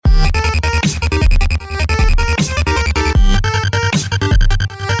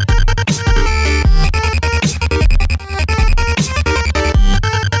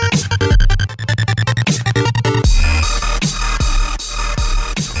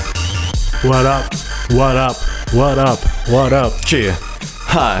What up? What up? What up? What up? Yeah.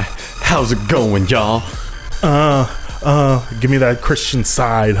 Hi. How's it going, y'all? Give me that Christian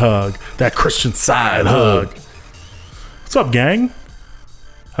side hug. That Christian side hug. What's up, gang?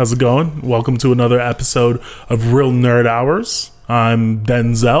 How's it going? Welcome to another episode of Real Nerd Hours. I'm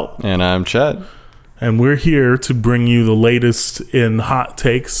Denzel. And I'm Chet. And we're here to bring you the latest in hot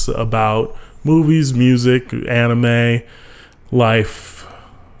takes about movies, music, anime, life,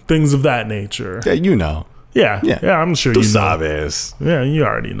 things of that nature. Yeah, you know. Yeah, I'm sure you know. Sabes. Yeah, you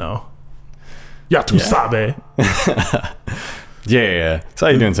already know. Ya tu sabe. Yeah. So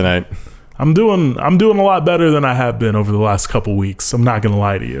how you doing tonight? I'm doing a lot better than I have been over the last couple weeks. I'm not gonna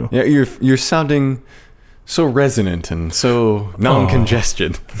lie to you. Yeah, you're sounding so resonant and so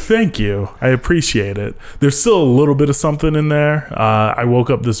non-congested. Thank you. I appreciate it. There's still a little bit of something in there. I woke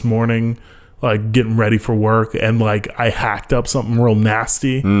up this morning like getting ready for work and like I hacked up something real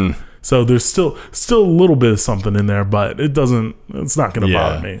nasty. So there's still a little bit of something in there, but it's not going to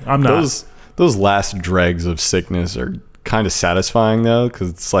bother me. I'm not. Those last dregs of sickness are kind of satisfying though, because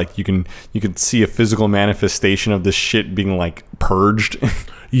it's like you can see a physical manifestation of this shit being like purged.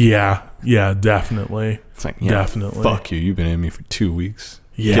 Yeah, definitely. It's like, definitely. Fuck you. You've been in me for 2 weeks.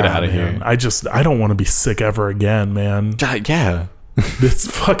 Yeah, get out of here. I don't want to be sick ever again, man. Yeah. It's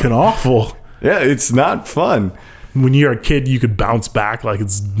fucking awful. Yeah, it's not fun. When you're a kid, you could bounce back like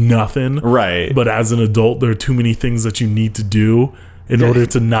it's nothing. Right. But as an adult, there are too many things that you need to do in order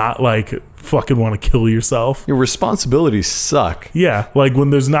to not like fucking want to kill yourself. Your responsibilities suck. Yeah. Like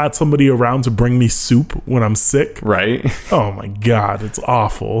when there's not somebody around to bring me soup when I'm sick. Right. Oh my God. It's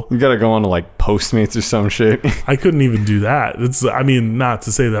awful. You got to go on to like Postmates or some shit. I couldn't even do that. Not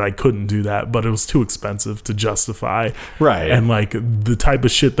to say that I couldn't do that, but it was too expensive to justify. Right. And like the type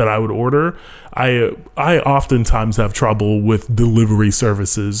of shit that I would order, I oftentimes have trouble with delivery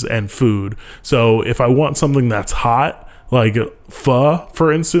services and food. So if I want something that's hot, like pho,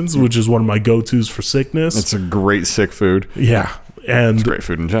 for instance, which is one of my go-tos for sickness. It's a great sick food. Yeah. And it's great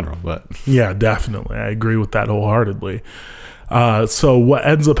food in general, but yeah, definitely. I agree with that wholeheartedly. So what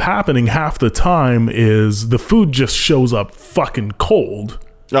ends up happening half the time is the food just shows up fucking cold.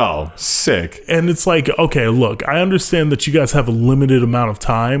 Oh, sick. And it's like, okay, look, I understand that you guys have a limited amount of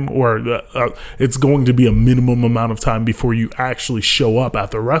time, or it's going to be a minimum amount of time before you actually show up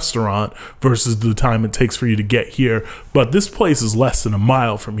at the restaurant versus the time it takes for you to get here. But this place is less than a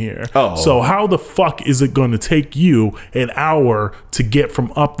mile from here. Oh. So how the fuck is it going to take you an hour to get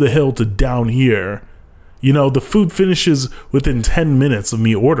from up the hill to down here? You know, the food finishes within 10 minutes of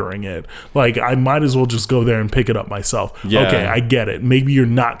me ordering it. Like, I might as well just go there and pick it up myself. Yeah. Okay, I get it. Maybe you're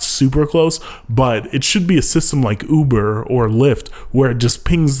not super close, but it should be a system like Uber or Lyft where it just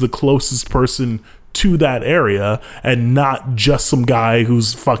pings the closest person to that area and not just some guy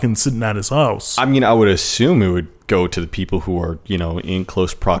who's fucking sitting at his house. I mean, I would assume it would go to the people who are, in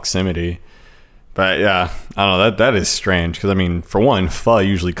close proximity. But yeah, I don't know. That is strange because, I mean, for one, pho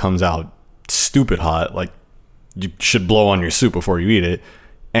usually comes out stupid hot, like you should blow on your soup before you eat it,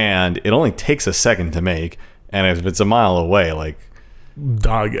 and it only takes a second to make, and if it's a mile away, like,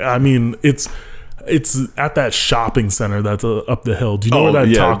 dog, I mean, it's at that shopping center that's up the hill. Do you know where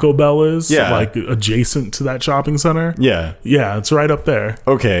that Taco Bell is? Yeah, like adjacent to that shopping center. Yeah, it's right up there.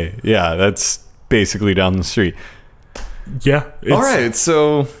 Okay, yeah, that's basically down the street. Yeah. All right,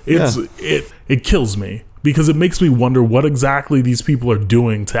 so it kills me because it makes me wonder what exactly these people are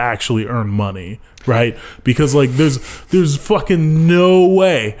doing to actually earn money, right? Because like there's fucking no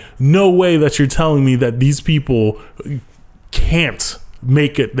way that you're telling me that these people can't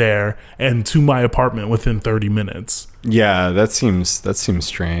make it there and to my apartment within 30 minutes. Yeah, that seems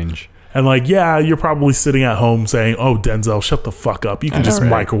strange. And like, yeah, you're probably sitting at home saying, "Oh, Denzel, shut the fuck up. You can just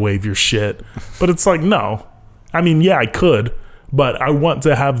microwave your shit." But it's like, no. I mean, yeah, I could. But I want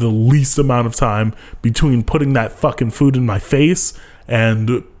to have the least amount of time between putting that fucking food in my face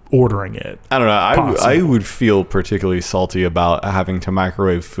and ordering it. I don't know. I would feel particularly salty about having to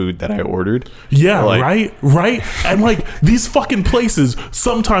microwave food that I ordered. Yeah, like, right? And like these fucking places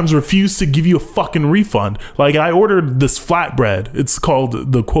sometimes refuse to give you a fucking refund. Like I ordered this flatbread. It's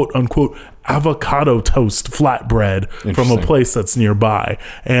called the quote unquote avocado toast flatbread from a place that's nearby,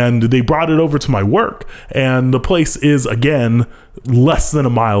 and they brought it over to my work, and the place is again less than a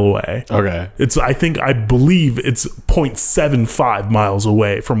mile away. Okay, I believe it's 0.75 miles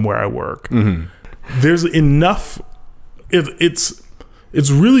away from where I work. Mm-hmm. There's enough. It's it's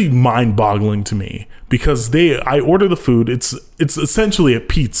really mind-boggling to me because I order the food. It's essentially a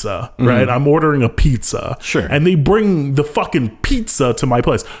pizza, right? I'm ordering a pizza, Sure. and they bring the fucking pizza to my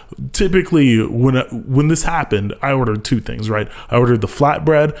place. Typically, when this happened, I ordered two things, right? I ordered the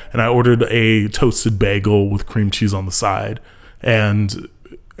flatbread and I ordered a toasted bagel with cream cheese on the side and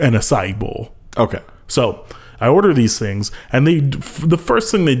an acai bowl. Okay. So I order these things, and the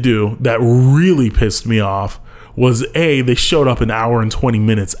first thing they do that really pissed me off was they showed up an hour and 20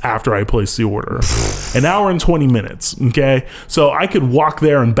 minutes after I placed the order. An hour and 20 minutes, okay? So I could walk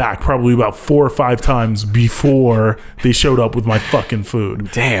there and back probably about 4 or 5 times before they showed up with my fucking food.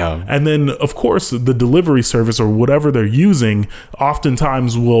 Damn. And then, of course, the delivery service or whatever they're using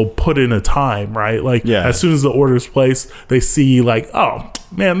oftentimes will put in a time, right? Like, as soon as the order's placed, they see like, oh,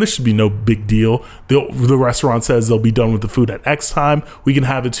 man, this should be no big deal. The restaurant says they'll be done with the food at X time. We can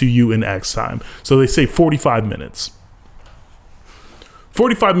have it to you in X time. So they say 45 minutes.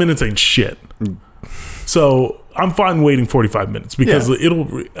 45 minutes ain't shit. So I'm fine waiting 45 minutes because I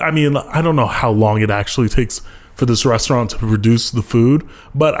don't know how long it actually takes for this restaurant to produce the food,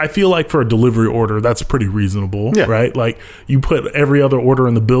 but I feel like for a delivery order, that's pretty reasonable, right? Like, you put every other order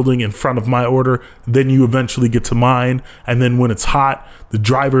in the building in front of my order, then you eventually get to mine, and then when it's hot, the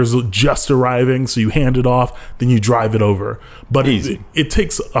driver's just arriving, so you hand it off, then you drive it over. But it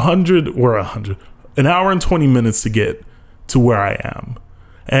takes an hour and 20 minutes to get to where I am.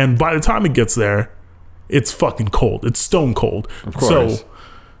 And by the time it gets there, it's fucking cold. It's stone cold. Of course. So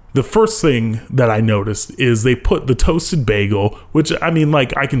the first thing that I noticed is they put the toasted bagel, which I mean,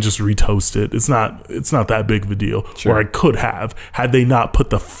 like, I can just retoast it. It's not that big of a deal. Sure. Or I could have, had they not put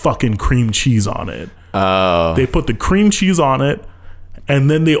the fucking cream cheese on it. Oh. They put the cream cheese on it, and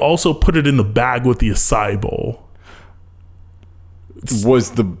then they also put it in the bag with the acai bowl.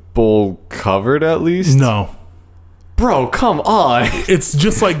 Was the bowl covered at least? No. Bro, come on. It's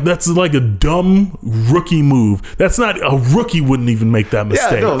just like, that's like a dumb rookie move. That's not, a rookie wouldn't even make that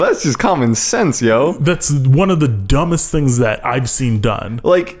mistake. Yeah, no, that's just common sense, yo. That's one of the dumbest things that I've seen done.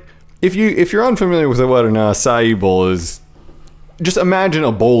 Like, if you're unfamiliar with what an acai bowl is, just imagine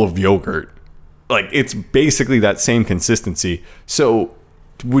a bowl of yogurt. Like, it's basically that same consistency. So,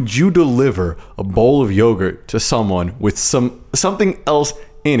 would you deliver a bowl of yogurt to someone with something else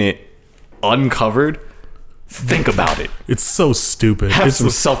in it uncovered? Think about it. It's so stupid. Have some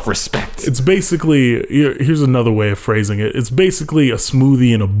self-respect. It's basically, here's another way of phrasing it. It's basically a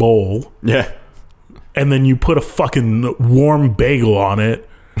smoothie in a bowl. Yeah. And then you put a fucking warm bagel on it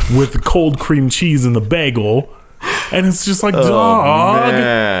with cold cream cheese in the bagel. And it's just like, dog,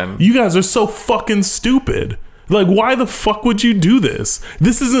 man. You guys are so fucking stupid. Like, why the fuck would you do this?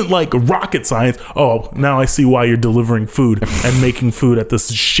 This isn't like rocket science. Oh, now I see why you're delivering food and making food at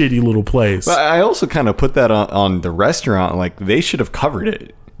this shitty little place. But I also kind of put that on the restaurant. Like, they should have covered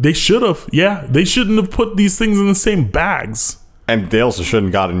it. They should have. Yeah. They shouldn't have put these things in the same bags. And they also shouldn't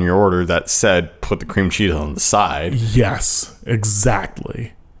have gotten your order that said put the cream cheese on the side. Yes,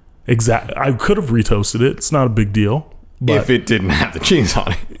 exactly. I could have retoasted it. It's not a big deal. But if it didn't have the cheese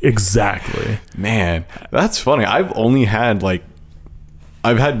on it. Exactly. Man, that's funny. I've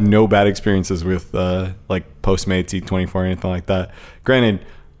had no bad experiences with like Postmates, Eat24, or anything like that. Granted,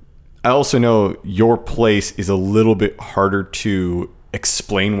 I also know your place is a little bit harder to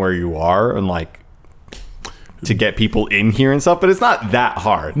explain where you are and like to get people in here and stuff, but it's not that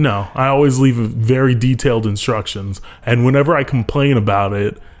hard. No, I always leave very detailed instructions. And whenever I complain about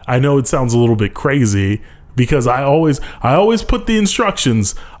it, I know it sounds a little bit crazy, because I always put the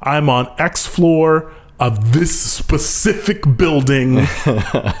instructions. I'm on X floor of this specific building.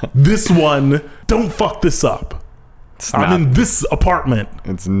 This one, don't fuck this up. I'm in this apartment.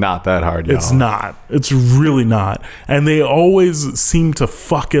 It's not that hard, y'all. It's not. It's really not. And they always seem to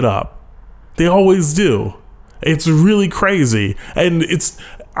fuck it up. They always do. It's really crazy. And it's,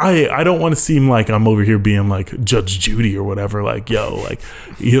 I don't want to seem like I'm over here being like Judge Judy or whatever. Like, yo, like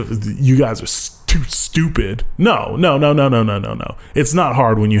you guys are too stupid. No. It's not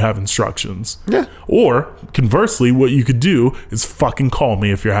hard when you have instructions. Yeah. Or conversely, what you could do is fucking call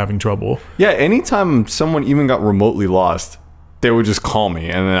me if you're having trouble. Yeah. Anytime someone even got remotely lost, they would just call me,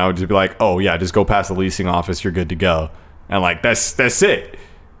 and then I would just be like, "Oh yeah, just go past the leasing office. You're good to go." And like that's it.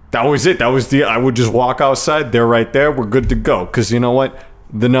 That was it. I would just walk outside. They're right there. We're good to go. Because you know what?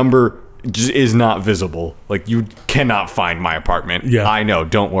 The number just is not visible. Like, you cannot find my apartment. Yeah. I know.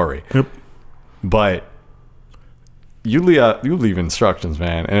 Don't worry. Yep. But you leave instructions,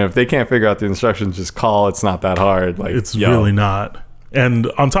 man. And if they can't figure out the instructions, just call. It's not that hard. Like, it's really not.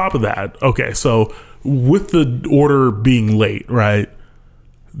 And on top of that, okay, so with the order being late, right?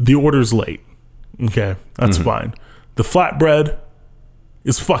 The order's late. Okay, that's fine. The flatbread,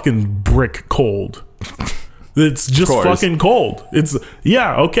 is fucking brick cold. It's just fucking cold. It's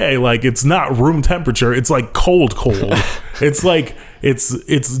okay, like it's not room temperature, it's like cold. It's like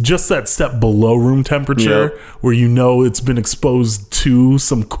it's just that step below room temperature where it's been exposed to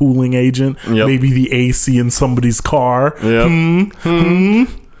some cooling agent, maybe the AC in somebody's car.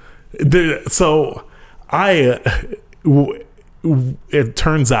 So it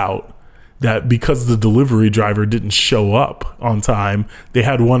turns out that because the delivery driver didn't show up on time, they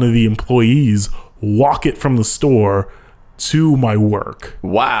had one of the employees walk it from the store to my work.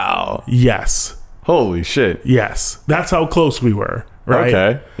 Wow. Yes. Holy shit. Yes. That's how close we were. Right.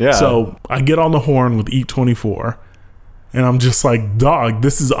 Okay. Yeah. So I get on the horn with Eat 24 and I'm just like, dog,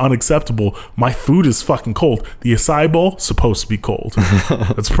 this is unacceptable. My food is fucking cold. The acai bowl supposed to be cold.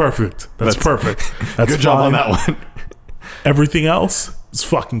 That's perfect. That's perfect. That's good job on that one. Everything else is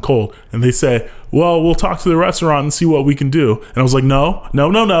fucking cold. And they say, well, we'll talk to the restaurant and see what we can do. And I was like, no.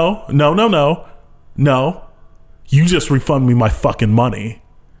 You just refund me my fucking money.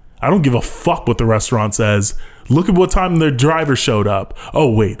 I don't give a fuck what the restaurant says. Look at what time their driver showed up.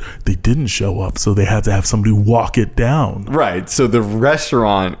 Oh, wait, they didn't show up, so they had to have somebody walk it down. Right. So the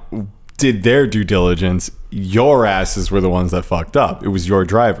restaurant did their due diligence. Your asses were the ones that fucked up. It was your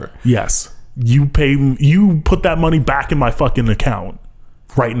driver. Yes. You put that money back in my fucking account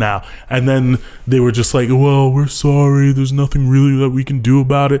right now. And then they were just like, well, we're sorry, there's nothing really that we can do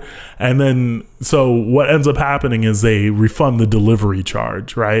about it. And then so what ends up happening is they refund the delivery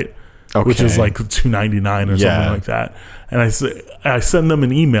charge, right? Okay. Which is like $2.99 or something like that. And I send them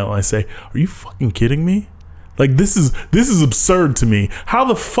an email. I say, are you fucking kidding me? Like this is absurd to me. How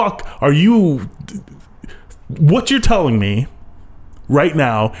the fuck are you? What you're telling me right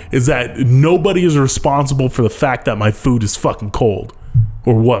now is that nobody is responsible for the fact that my food is fucking cold.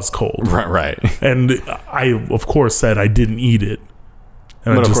 Or was cold. Right. And I, of course, said I didn't eat it.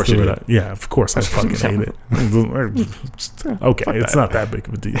 And but I just of course you did. Yeah, of course I fucking ate it. Okay, it's not that big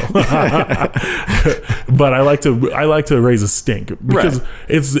of a deal. But I like to raise a stink because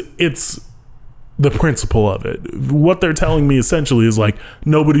it's the principle of it. What they're telling me essentially is like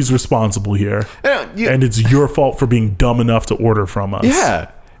nobody's responsible here, and it's your fault for being dumb enough to order from us.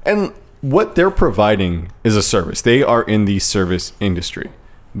 Yeah, and what they're providing is a service. They are in the service industry.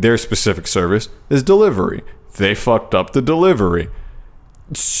 Their specific service is delivery. They fucked up the delivery.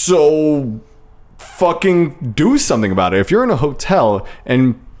 So fucking do something about it. If you're in a hotel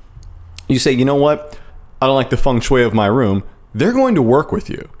and you say, you know what? I don't like the feng shui of my room. They're going to work with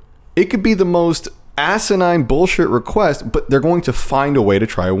you. It could be the most asinine bullshit request, but they're going to find a way to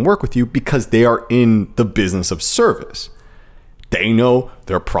try and work with you because they are in the business of service. They know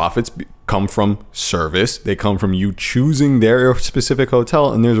their profits come from service. They come from you choosing their specific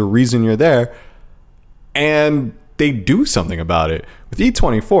hotel, and there's a reason you're there. And they do something about it. With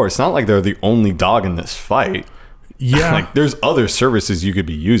E24, it's not like they're the only dog in this fight. Yeah. Like, there's other services you could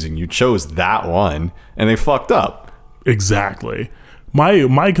be using. You chose that one, and they fucked up. Exactly.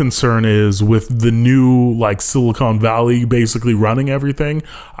 My concern is with the new, like, Silicon Valley basically running everything.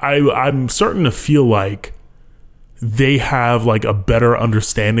 I'm starting to feel like they have like a better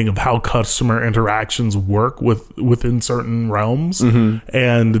understanding of how customer interactions work within certain realms,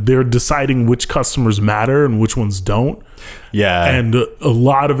 and they're deciding which customers matter and which ones don't. Yeah. And a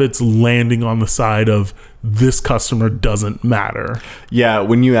lot of it's landing on the side of this customer doesn't matter. Yeah,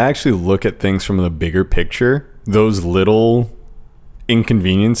 when you actually look at things from the bigger picture, those little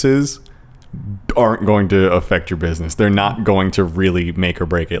inconveniences aren't going to affect your business. They're not going to really make or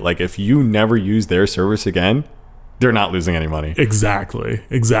break it. Like, if you never use their service again, they're not losing any money. Exactly.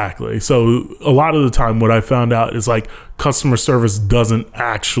 So a lot of the time what I found out is like customer service doesn't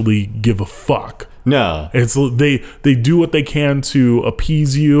actually give a fuck. No. It's they do what they can to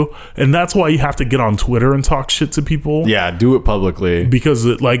appease you, and that's why you have to get on Twitter and talk shit to people. Yeah, do it publicly. Because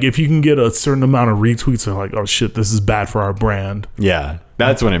like if you can get a certain amount of retweets, they're like, oh shit, this is bad for our brand. Yeah,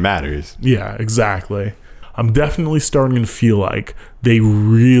 that's when it matters. Yeah, exactly. I'm definitely starting to feel like they're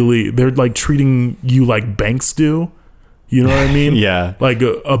like treating you like banks do. You know what I mean? Yeah. Like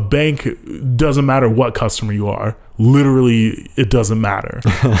a bank doesn't matter what customer you are. Literally, it doesn't matter.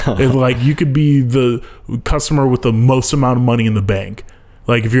 Like you could be the customer with the most amount of money in the bank.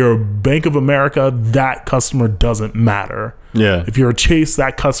 Like if you're a Bank of America, that customer doesn't matter. Yeah. If you're a Chase,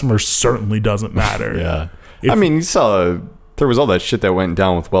 that customer certainly doesn't matter. Yeah. I mean, you saw there was all that shit that went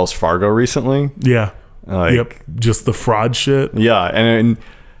down with Wells Fargo recently. Yeah. Like, yep, just the fraud shit. Yeah, and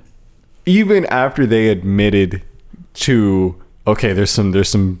even after they admitted to, okay, there's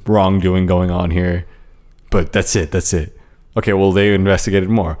some wrongdoing going on here, but that's it. Okay, well, they investigated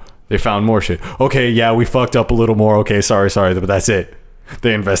more. They found more shit. Okay, yeah, we fucked up a little more. Okay, sorry, but that's it.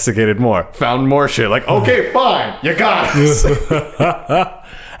 They investigated more, found more shit. Like, okay, fine, you got us.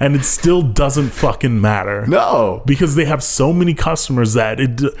 And it still doesn't fucking matter. No. Because they have so many customers that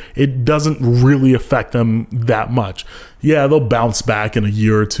it doesn't really affect them that much. Yeah, they'll bounce back in a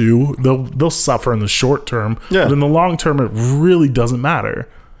year or two. They'll suffer in the short term. Yeah. But in the long term, it really doesn't matter.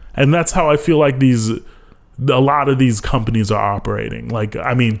 And that's how I feel like a lot of these companies are operating. Like,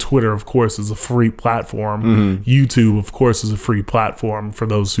 I mean, Twitter, of course, is a free platform. YouTube, of course, is a free platform for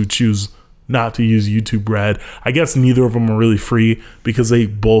those who choose not to use YouTube Red. I guess neither of them are really free because they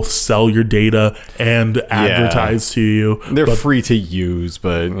both sell your data and advertise to you. They're free to use,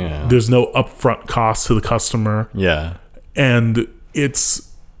 but yeah. There's no upfront cost to the customer. Yeah. And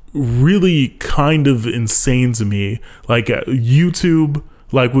it's really kind of insane to me. Like YouTube,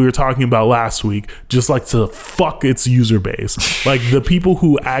 like we were talking about last week, just like to fuck its user base. Like the people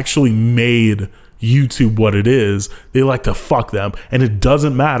who actually made YouTube what it is, they like to fuck them, and it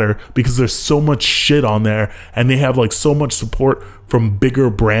doesn't matter because there's so much shit on there, and they have like so much support from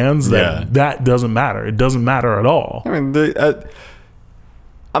bigger brands that doesn't matter. It doesn't matter at all. I mean,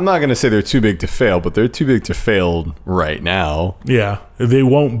 I'm not gonna say they're too big to fail, but they're too big to fail right now. Yeah, they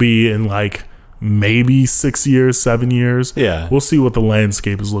won't be in like maybe 6 years, 7 years. Yeah, we'll see what the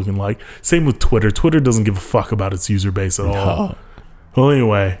landscape is looking like. Same with Twitter. Twitter doesn't give a fuck about its user base at all. Well,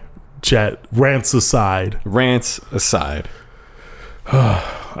 anyway, Chet, rants aside.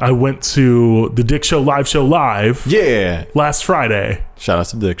 I went to the Dick Show live. Yeah. Last Friday. Shout out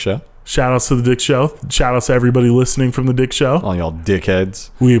to the Dick Show. Shout outs to the Dick Show. Shout outs to everybody listening from the Dick Show. All y'all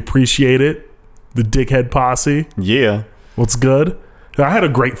dickheads. We appreciate it. The Dickhead Posse. Yeah. What's good? I had a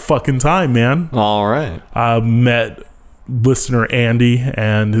great fucking time, man. All right. I met listener Andy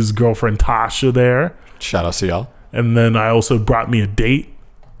and his girlfriend Tasha there. Shout out to y'all. And then I also brought me a date.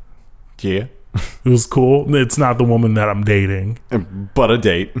 Yeah. It was cool. It's not the woman that I'm dating. But a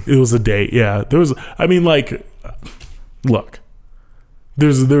date. It was a date, yeah. I mean, like, look.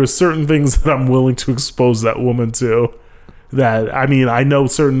 There's certain things that I'm willing to expose that woman to. That, I mean, I know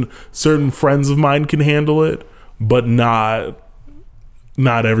certain friends of mine can handle it, but not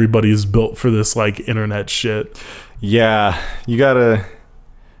everybody is built for this, like, internet shit. Yeah, you gotta...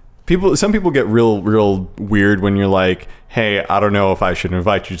 Some people get real weird when you're like, hey, I don't know if I should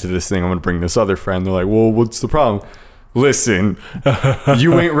invite you to this thing. I'm going to bring this other friend. They're like, well, what's the problem? Listen,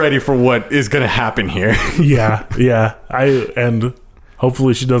 you ain't ready for what is going to happen here. Yeah. And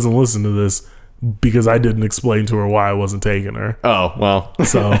hopefully she doesn't listen to this because I didn't explain to her why I wasn't taking her. Oh, well.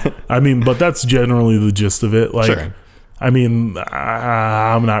 So, I mean, but that's generally the gist of it. Like, sure. I mean,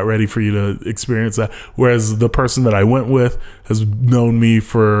 I'm not ready for you to experience that. Whereas the person that I went with has known me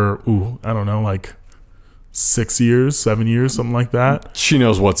for, I don't know, like 6 years, 7 years, something like that. She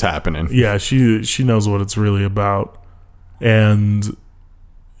knows what's happening. Yeah, she knows what it's really about. And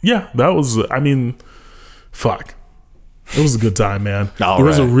yeah, that was, I mean, fuck. It was a good time, man. There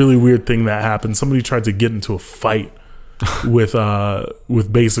was a really weird thing that happened. Somebody tried to get into a fight with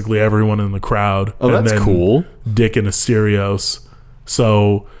basically everyone in the crowd. Oh, that's cool. Dick and Asterios.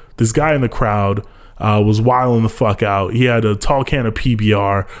 So this guy in the crowd was wilding the fuck out. He had a tall can of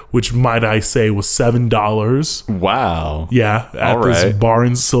PBR, which might I say was $7. Wow. Yeah, at this bar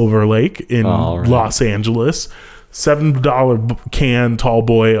in Silver Lake in Los Angeles. $7 can, tall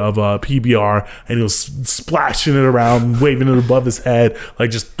boy of PBR, and he was splashing it around, waving it above his head,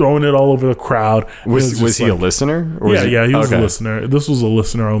 like just throwing it all over the crowd. Was he like, a listener? Or yeah, he was a listener. This was a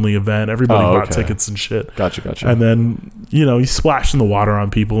listener-only event. Everybody bought tickets and shit. Gotcha. And then, he splashed in the water on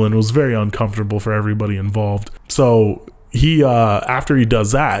people, and it was very uncomfortable for everybody involved. So he after he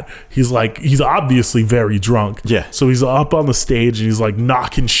does that, he's obviously very drunk. Yeah. So he's up on the stage and he's like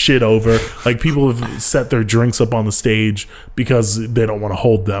knocking shit over. Like people have set their drinks up on the stage because they don't want to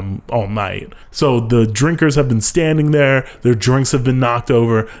hold them all night. So the drinkers have been standing there, their drinks have been knocked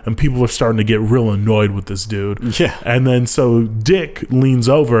over, and people are starting to get real annoyed with this dude. Yeah. And then so Dick leans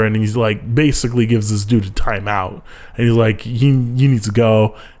over and he's like basically gives this dude a timeout. And he's like, you need to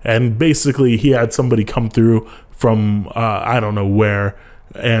go. And basically he had somebody come through from I don't know where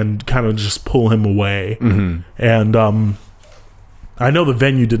and kind of just pull him away. Mm-hmm. And I know the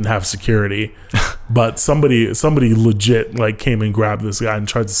venue didn't have security, but somebody legit like came and grabbed this guy and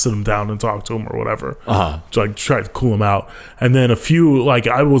tried to sit him down and talk to him or whatever. Like tried to cool him out. And then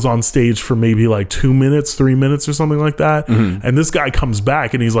I was on stage for maybe like 2 minutes, 3 minutes or something like that. Mm-hmm. And this guy comes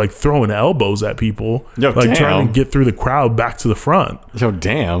back and he's like throwing elbows at people, trying to get through the crowd back to the front. Yo,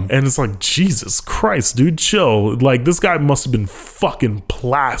 damn. And it's like, Jesus Christ, dude, chill. Like this guy must have been fucking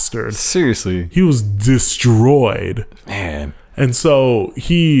plastered. Seriously. He was destroyed. Man. And so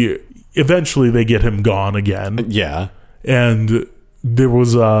eventually they get him gone again. Yeah. And there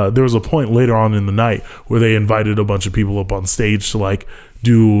was a point later on in the night where they invited a bunch of people up on stage to like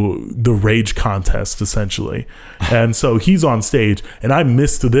do the rage contest essentially. And so he's on stage, and I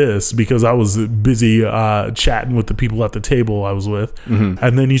missed this because I was busy chatting with the people at the table I was with. Mm-hmm.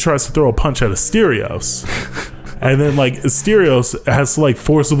 And then he tries to throw a punch at Asterios. And then like Asterios has to like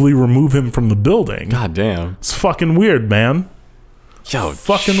forcibly remove him from the building. God damn. It's fucking weird, man. Yo,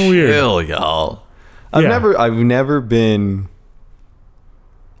 fucking weird. Chill, y'all. I've never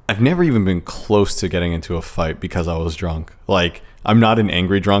even been close to getting into a fight because I was drunk. Like, I'm not an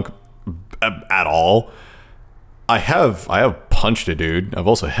angry drunk at all. I have punched a dude. I've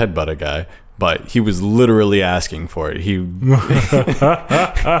also headbutt a guy, but he was literally asking for it. He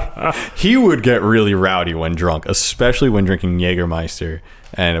would get really rowdy when drunk, especially when drinking Jägermeister.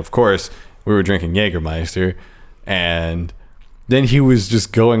 And of course, we were drinking Jägermeister, and then he was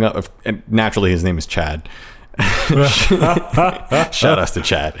just going up, and naturally his name is Chad. Shout outs to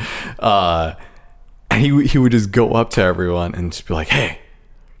Chad. And he would just go up to everyone and just be like, "Hey,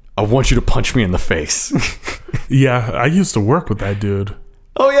 I want you to punch me in the face." Yeah, I used to work with that dude.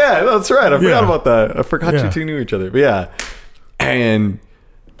 Oh yeah, that's right. I forgot about that. I forgot you two knew each other. But yeah. And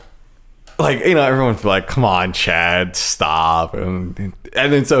like, you know, everyone's like, "Come on, Chad, stop." And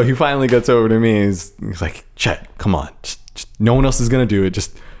then so he finally gets over to me. He's like, "Chad, come on. Just no one else is going to do it.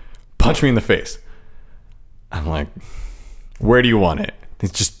 Just punch me in the face." I'm like, "Where do you want it?"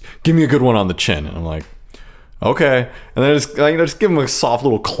 He's just, "Give me a good one on the chin." And I'm like, "Okay." And then just give him a soft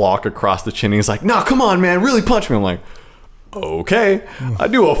little clock across the chin. And he's like, "No, come on, man, really punch me." I'm like, "Okay." I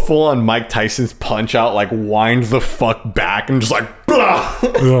do a full on Mike Tyson's punch out, like wind the fuck back and just like, blah.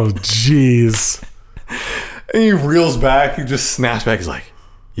 Oh jeez. And he reels back. He just snaps back. He's like,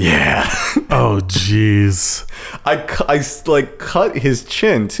 "Yeah." Oh jeez. I like cut his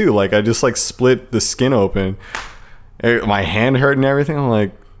chin too. Like I just like split the skin open. My hand hurt and everything. I'm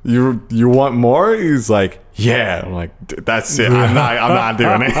like, you want more?" He's like, "Yeah." I'm like, "That's it. I'm not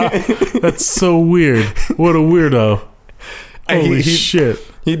doing it." That's so weird. What a weirdo. Holy shit.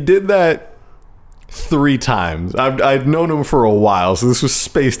 He did that 3 times. I've known him for a while, so this was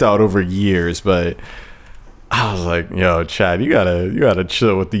spaced out over years, but I was like, "Yo, Chad, you gotta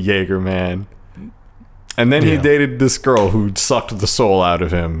chill with the Jaeger, man." And then he dated this girl who sucked the soul out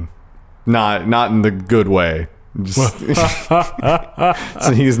of him. Not in the good way. So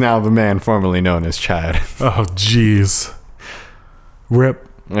he's now the man formerly known as Chad. Oh jeez. Rip.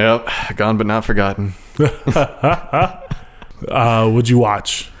 Yep, gone but not forgotten. What'd you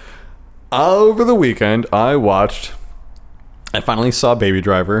watch? Over the weekend, I finally saw Baby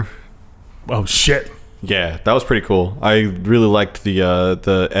Driver. Oh shit. Yeah, that was pretty cool. I really liked the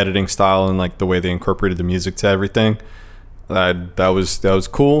editing style and like the way they incorporated the music to everything. That was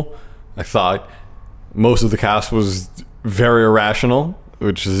cool. I thought most of the cast was very irrational,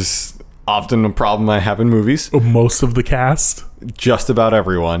 which is often a problem I have in movies. Most of the cast? Just about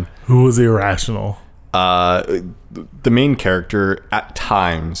everyone. Who was irrational? The main character at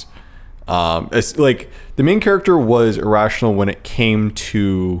times. It's like the main character was irrational when it came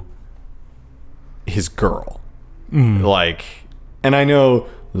to his girl. Like, and I know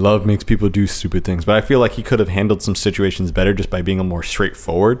love makes people do stupid things, but I feel like he could have handled some situations better just by being a more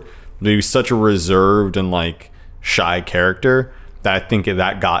straightforward. He was such a reserved and like shy character that I think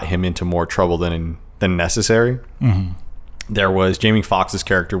that got him into more trouble than necessary. Mm-hmm. There was Jamie Foxx's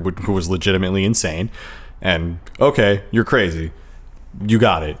character who was legitimately insane, and okay, you're crazy, you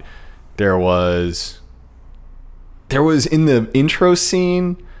got it. There was in the intro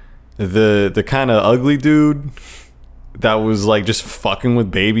scene the kind of ugly dude that was like just fucking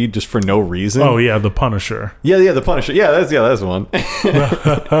with Baby just for no reason. Oh yeah, the Punisher. Yeah, the Punisher. Yeah, that's the one.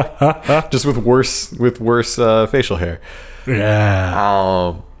 Just with worse facial hair.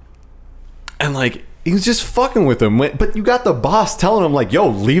 Yeah. And like he was just fucking with him. But you got the boss telling him like, "Yo,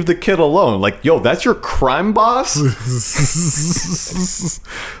 leave the kid alone." Like, "Yo, that's your crime boss?"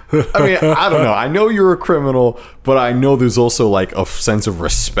 I mean, I don't know. I know you're a criminal, but I know there's also like a sense of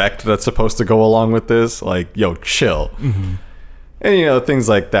respect that's supposed to go along with this. Like, yo, chill. Mm-hmm. And you know, things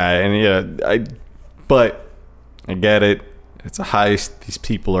like that. And but I get it. It's a heist. These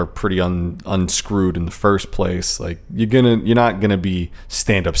people are pretty unscrewed in the first place. Like, you're not gonna be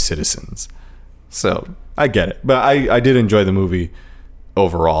stand-up citizens. So I get it, but I did enjoy the movie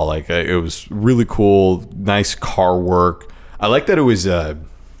overall. Like, it was really cool, nice car work. I like that it was that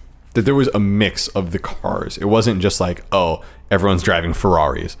there was a mix of the cars. It wasn't just like, oh, everyone's driving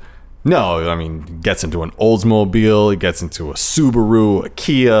Ferraris. No, I mean, it gets into an Oldsmobile, it gets into a Subaru, a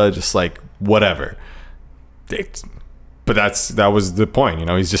Kia, just like whatever. But that was the point, you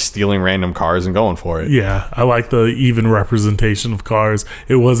know. He's just stealing random cars and going for it. Yeah, I like the even representation of cars.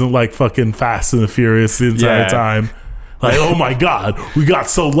 It wasn't like fucking Fast and the Furious the entire time. Like, oh my God, we got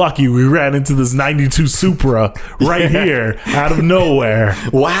so lucky. We ran into this 92 Supra right here out of nowhere.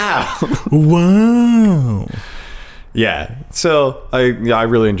 Wow. Wow. Yeah. So I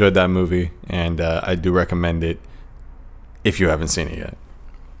really enjoyed that movie, and I do recommend it if you haven't seen it yet.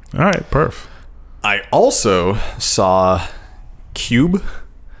 All right, perf. I also saw Cube,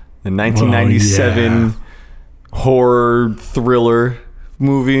 the 1997 horror thriller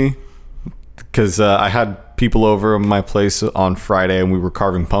movie, because I had people over at my place on Friday and we were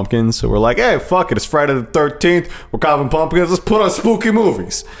carving pumpkins. So we're like, hey, fuck it. It's Friday the 13th. We're carving pumpkins. Let's put on spooky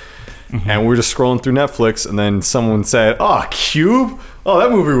movies. Mm-hmm. And we're just scrolling through Netflix, and then someone said, oh, Cube? Oh, that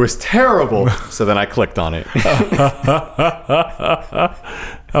movie was terrible. So then I clicked on it.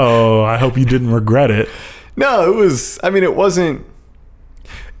 Oh, I hope you didn't regret it. No, it wasn't.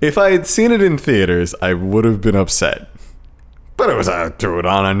 If I had seen it in theaters, I would have been upset. But I threw it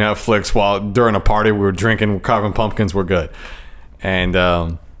on Netflix while during a party we were drinking, carving pumpkins, we're good. And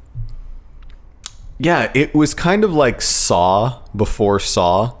yeah, it was kind of like Saw before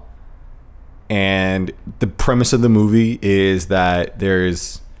Saw. And the premise of the movie is that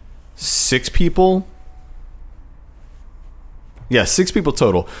there's 6 people. Yeah, 6 people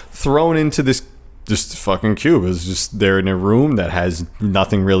total thrown into this fucking cube. It's just they're in a room that has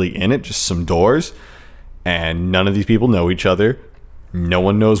nothing really in it, just some doors. And none of these people know each other. No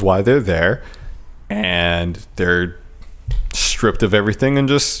one knows why they're there. And they're stripped of everything and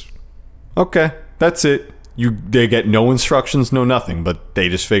just, okay, that's it. They get no instructions, no nothing. But they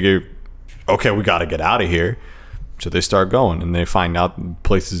just figure, okay, we got to get out of here. So they start going. And they find out the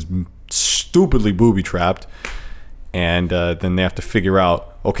place is stupidly booby-trapped. And then they have to figure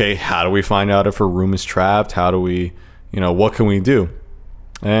out, okay, how do we find out if her room is trapped? How do we, what can we do?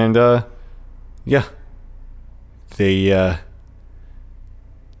 And, yeah. They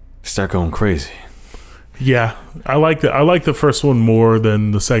start going crazy. Yeah, I like the first one more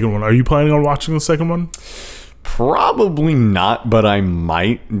than the second one. Are you planning on watching the second one? Probably not, but I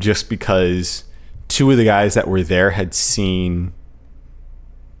might, just because 2 of the guys that were there had seen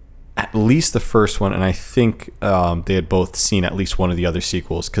at least the first one, and I think they had both seen at least one of the other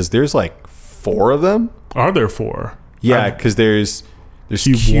sequels, because there's like 4 of them. Are there 4? Yeah, because there's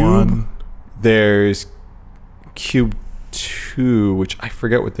Cube 1, there's Cube 2, which I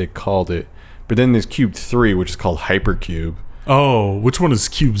forget what they called it, but then there's Cube 3, which is called Hypercube. Oh, which one is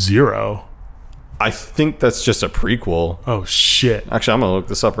Cube 0? I think that's just a prequel. Oh shit. Actually, I'm gonna look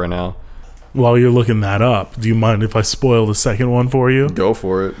this up right now. While you're looking that up, do you mind if I spoil the second one for you? Go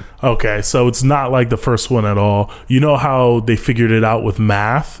for it. Okay, so it's not like the first one at all. You know how they figured it out with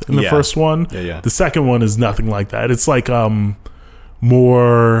math in the first one? Yeah. The second one is nothing like that. It's like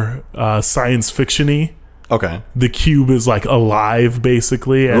more science fiction-y. Okay. The cube is like alive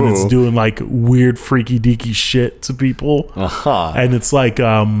basically, and it's doing like weird freaky deaky shit to people. Uh-huh. And it's like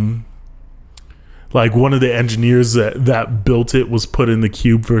one of the engineers that built it was put in the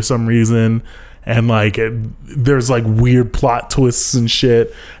cube for some reason, and like there's like weird plot twists and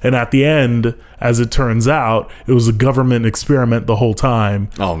shit, and at the end, as it turns out, it was a government experiment the whole time.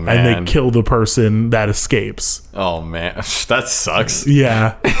 Oh man. And they kill the person that escapes. Oh man. That sucks.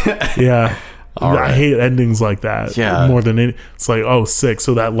 Yeah. Yeah. All right. I hate endings like that. Yeah. More than any. It's like, oh, sick.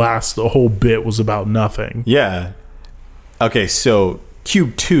 So the whole bit was about nothing. Yeah. Okay, so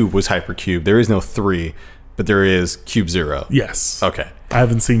Cube 2 was Hypercube. There is no 3, but there is Cube 0. Yes. Okay. I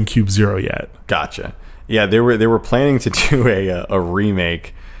haven't seen Cube 0 yet. Gotcha. Yeah, they were planning to do a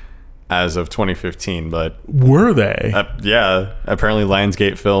remake as of 2015, but were they? Yeah, apparently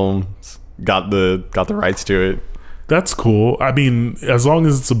Lionsgate Films got the rights to it. That's cool. I mean, as long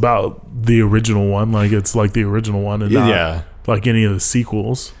as it's about the original one, like it's like the original one, and not like any of the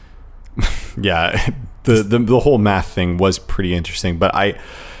sequels. Yeah, the whole math thing was pretty interesting, but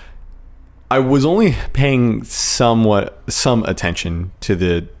I was only paying some attention to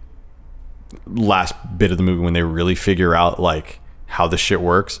the last bit of the movie when they really figure out like how the shit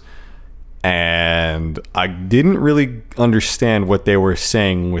works, and I didn't really understand what they were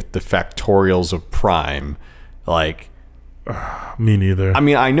saying with the factorials of prime. Like, me neither. I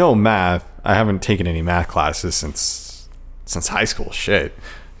mean, I know math. I haven't taken any math classes since high school. Shit.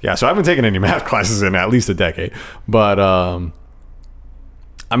 Yeah, so I haven't taken any math classes in at least a decade. But I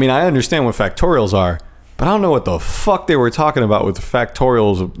mean, I understand what factorials are, but I don't know what the fuck they were talking about with the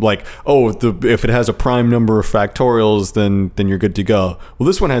factorials of, like, oh, if it has a prime number of factorials, then you're good to go. Well,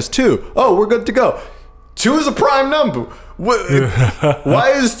 this one has 2. Oh, we're good to go. 2 is a prime number.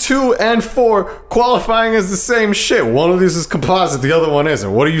 Why is 2 and 4 qualifying as the same shit? One of these is composite, the other one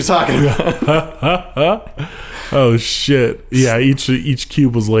isn't. What are you talking about? Oh shit! Yeah, each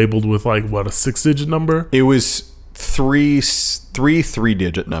cube was labeled with like what, a 6-digit number? It was three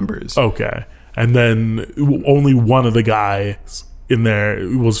 3-digit numbers. Okay, and then only one of the guys in there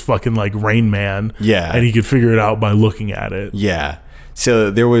was fucking like Rain Man. Yeah, and he could figure it out by looking at it. Yeah.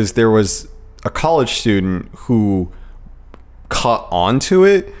 So there was a college student who caught onto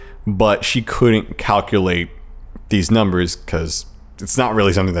it, but she couldn't calculate these numbers because it's not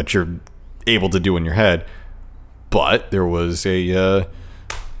really something that you're able to do in your head. But there was basically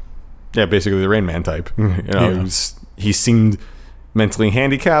the Rain Man type. He seemed mentally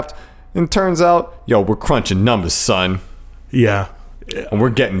handicapped, and turns out, we're crunching numbers, son. Yeah. And we're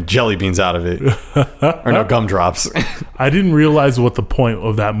getting jelly beans out of it. Or no, gumdrops. I didn't realize what the point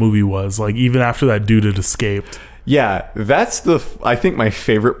of that movie was. Like, even after that dude had escaped. Yeah, that's I think my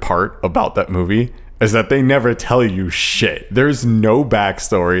favorite part about that movie is that they never tell you shit. There's no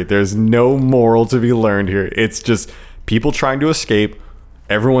backstory. There's no moral to be learned here. It's just people trying to escape.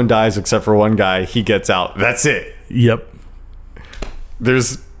 Everyone dies except for one guy. He gets out. That's it. Yep.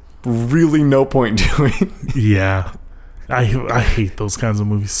 There's really no point to it. Yeah. I hate those kinds of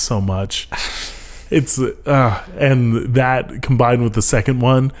movies so much. It's and that combined with the second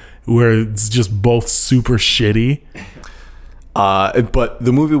one where it's just both super shitty. But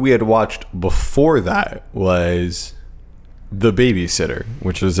the movie we had watched before that was The Babysitter,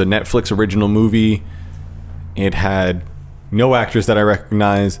 which was a Netflix original movie. It had no actors that I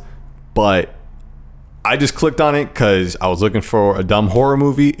recognize, but I just clicked on it because I was looking for a dumb horror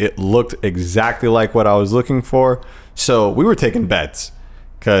movie. It looked exactly like what I was looking for. So we were taking bets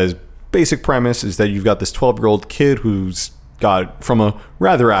because basic premise is that you've got this 12-year-old kid who's got from a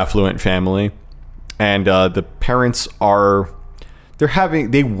rather affluent family, and the parents were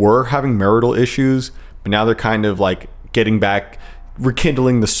having marital issues, but now they're kind of like getting back,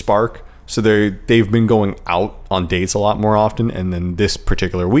 rekindling the spark. So they've been going out on dates a lot more often, and then this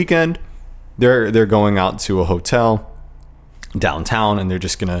particular weekend they're going out to a hotel downtown, and they're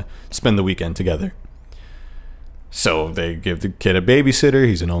just gonna spend the weekend together. So they give the kid a babysitter.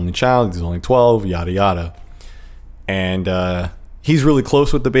 He's an only child. He's only 12, yada yada. And he's really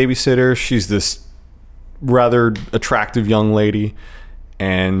close with the babysitter. She's this rather attractive young lady,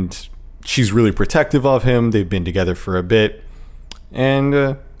 and she's really protective of him. They've been together for a bit,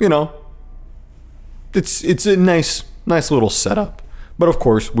 and it's a nice little setup. But of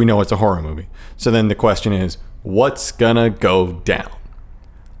course, we know it's a horror movie. So then the question is, what's gonna go down?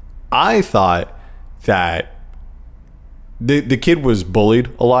 I thought that the kid was bullied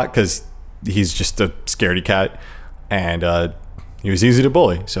a lot because he's just a scaredy cat, and he was easy to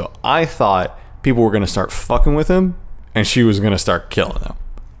bully. So I thought people were going to start fucking with him, and she was going to start killing them,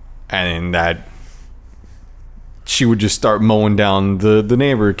 and that she would just start mowing down the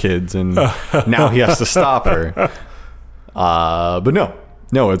neighbor kids, and now he has to stop her. But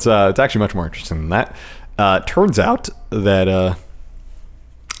no, it's actually much more interesting than that. Turns out that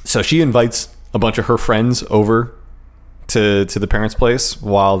so she invites a bunch of her friends over to the parents' place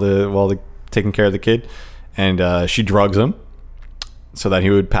while they're taking care of the kid, and she drugs him so that he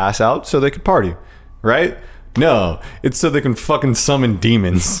would pass out so they could party, right? No, it's so they can fucking summon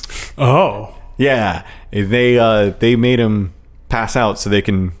demons. Oh. Yeah, they made him pass out so they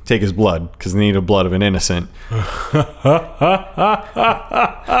can take his blood because they need the blood of an innocent. What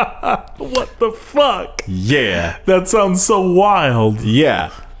the fuck? Yeah. That sounds so wild.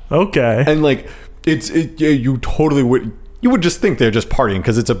 Yeah. Okay. And like you totally would just think they're just partying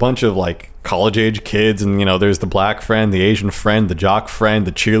because it's a bunch of like college age kids, and there's the black friend, the Asian friend, the jock friend,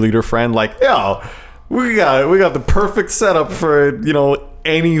 the cheerleader friend. Like, we got the perfect setup for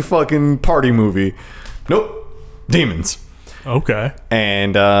any fucking party movie. Nope, demons. Okay.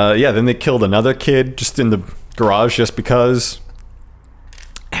 And then they killed another kid just in the garage just because.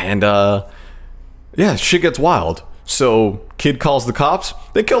 And shit gets wild. So kid calls the cops.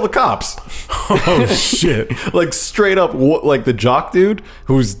 They kill the cops. Oh shit! Like straight up, like the jock dude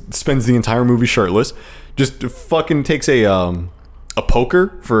who spends the entire movie shirtless, just fucking takes a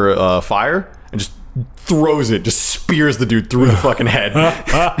poker for fire and just throws it, just spears the dude through the fucking head.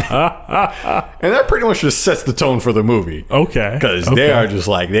 And that pretty much just sets the tone for the movie. Okay. Because they are just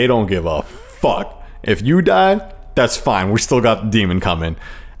like, they don't give a fuck. If you die, that's fine. We still got the demon coming.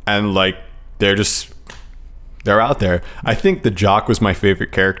 And like, they're out there. I think the jock was my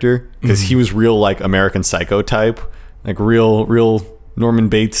favorite character because he was real like American Psycho type, like real Norman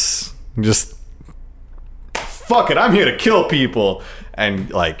Bates, just fuck it, I'm here to kill people. And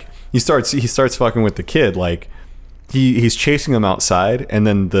like he starts fucking with the kid. Like he's chasing him outside, and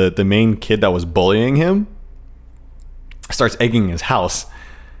then the main kid that was bullying him starts egging his house.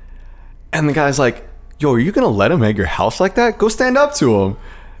 And the guy's like, yo, are you gonna let him egg your house like that? Go stand up to him.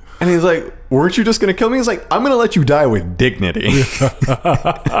 And he's like, weren't you just gonna kill me? He's like, I'm gonna let you die with dignity.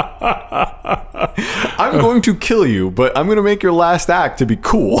 I'm going to kill you, but I'm gonna make your last act to be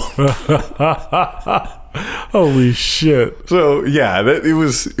cool. Holy shit. So yeah, it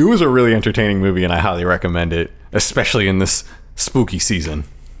was a really entertaining movie, and I highly recommend it, especially in this spooky season.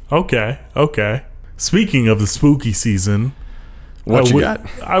 Okay. Speaking of the spooky season, what you got?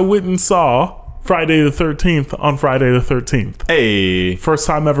 I went and saw Friday the 13th on Friday the 13th. Hey. First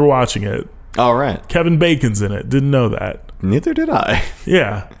time ever watching it. All right. Kevin Bacon's in it. Didn't know that. Neither did I.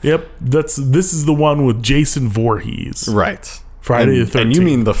 Yeah. Yep. This is the one with Jason Voorhees. Right. Friday the 13th. And you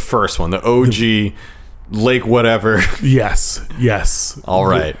mean the first one, the OG Lake whatever. Yes. All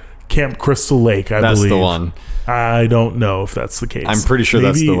right. Camp Crystal Lake, I believe. That's the one. I don't know if that's the case. I'm pretty sure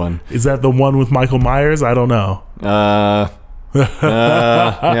that's the one. Is that the one with Michael Myers? I don't know. Yeah,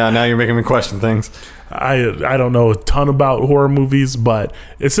 now you're making me question things. I don't know a ton about horror movies, but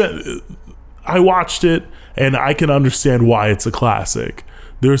I watched it and I can understand why it's a classic.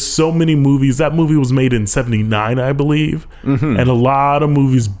 There's so many movies. That movie was made in 1979, I believe, and a lot of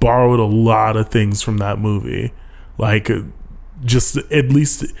movies borrowed a lot of things from that movie, like just at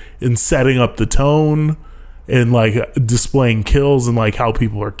least in setting up the tone and like displaying kills and like how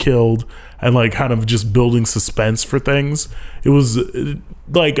people are killed and like kind of just building suspense for things. It was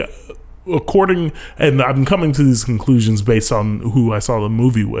like, and I'm coming to these conclusions based on who I saw the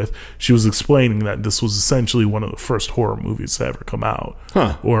movie with. She was explaining that this was essentially one of the first horror movies to ever come out.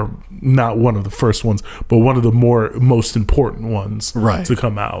 Or not one of the first ones, but one of the most important ones to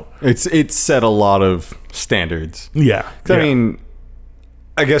come out. It set a lot of standards. Yeah. I mean,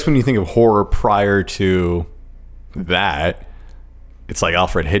 I guess when you think of horror prior to that, it's like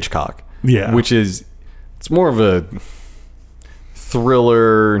Alfred Hitchcock. Yeah. Which is, it's more of a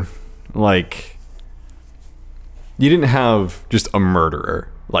thriller. Like, you didn't have just a murderer,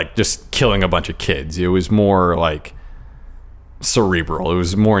 like just killing a bunch of kids. It was more like cerebral. It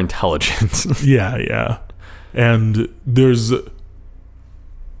was more intelligent. Yeah. And there isn't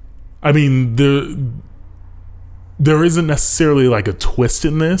necessarily like a twist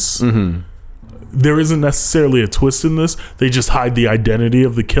in this. There isn't necessarily a twist in this. They just hide the identity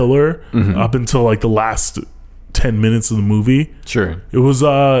of the killer up until like the last 10 minutes of the movie. Sure. It was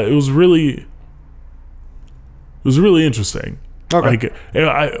really interesting. Okay. Like,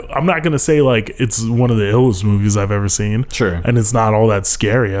 I'm not gonna say like it's one of the illest movies I've ever seen. Sure. And it's not all that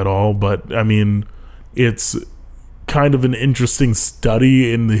scary at all, but I mean, it's kind of an interesting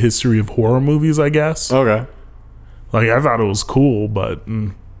study in the history of horror movies, I guess. Okay. Like, I thought it was cool, but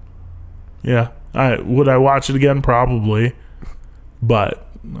yeah. Would I watch it again? Probably. But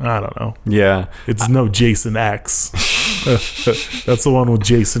I don't know. Yeah. It's no Jason X. That's the one with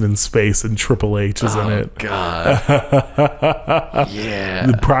Jason in space and Triple H is in it. God.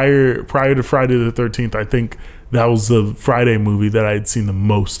 Yeah. Prior to Friday the 13th, I think that was the Friday movie that I had seen the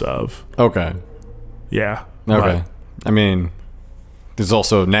most of. Okay. Yeah. Okay. I mean, there's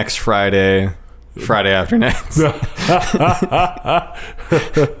also next Friday after next.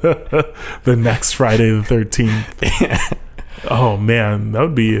 The next Friday the 13th. Yeah. Oh man,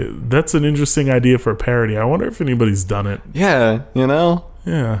 that's an interesting idea for a parody. I wonder if anybody's done it. Yeah, you know?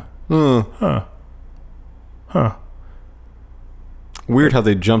 Yeah. Huh. Weird how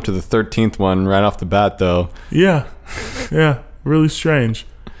they jumped to the 13th one right off the bat, though. Yeah. Really strange.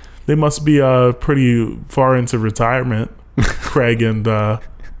 They must be pretty far into retirement, Craig and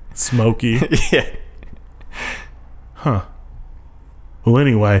Smokey. Yeah. Huh. Well,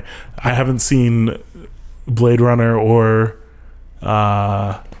 anyway, I haven't seen Blade Runner or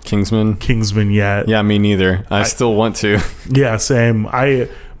Kingsman yet. Yeah, me neither. I still want to. Yeah, same.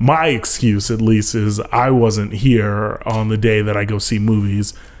 My excuse, at least, is I wasn't here on the day that I go see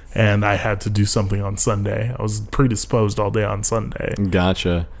movies, and I had to do something on Sunday. I was predisposed all day on Sunday.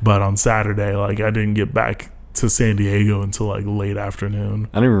 Gotcha. But on Saturday, like, I didn't get back to San Diego until like late afternoon.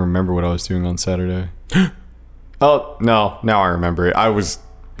 I don't even remember what I was doing on Saturday. Oh, no. Now I remember it. I was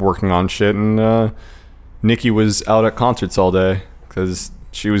working on shit, and Nikki was out at concerts all day because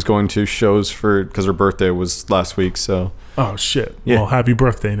she was going to shows because her birthday was last week. So. Oh shit! Yeah. Well, happy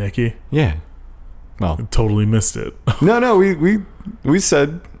birthday, Nikki. Yeah. Well, I totally missed it. No, we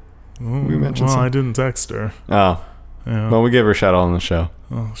said we mentioned. Well, I didn't text her. Oh. Yeah. Well, we gave her a shout out on the show.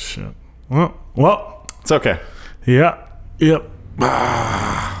 Oh shit. Well, it's okay. Yeah. Yep.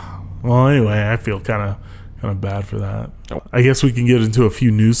 Well, anyway, I feel kind Kind of bad for that. Oh. I guess we can get into a few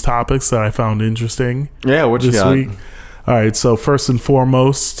news topics that I found interesting Yeah, what you this got? week. All right, so first and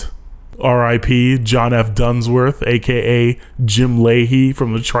foremost, R.I.P. John F. Dunsworth, a.k.a. Jim Leahy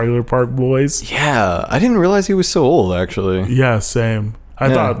from the Trailer Park Boys. Yeah, I didn't realize he was so old, actually. Yeah, same. I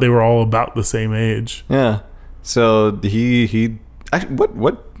Yeah. thought they were all about the same age. Yeah. So he actually,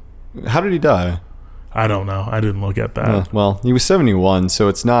 what how did he die? I don't know. I didn't look at that. Well, he was 71, so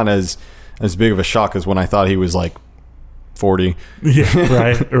it's not as big of a shock as when I thought he was like 40.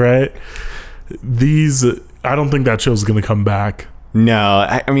 Yeah, right. These, I don't think that show's going to come back. No,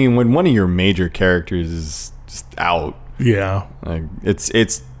 I mean when one of your major characters is just out, Yeah. like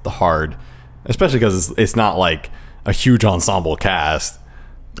it's hard, especially because it's not like a huge ensemble cast.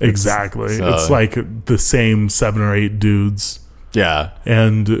 Exactly. So- It's like the same 7 or 8 dudes. Yeah.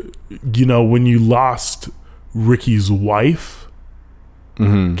 And, you know, when you lost Ricky's wife,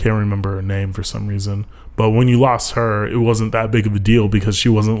 can't remember her name for some reason, but when you lost her, it wasn't that big of a deal because she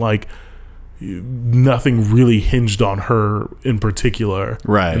wasn't like, nothing really hinged on her in particular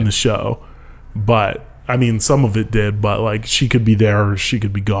Right. in the show. But, I mean, some of it did, but like she could be there or she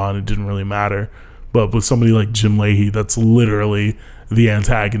could be gone. It didn't really matter. But with somebody like Jim Leahy, that's literally the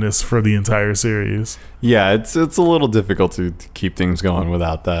antagonist for the entire series. Yeah, it's a little difficult to keep things going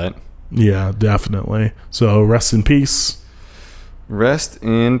without that. Yeah, definitely. So rest in peace Rest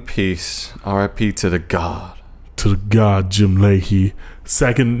in peace. R.I.P. to the God. to the god Jim Leahy.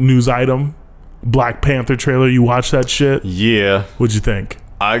 Second news item, Black Panther trailer. You watch that shit? Yeah. What'd you think?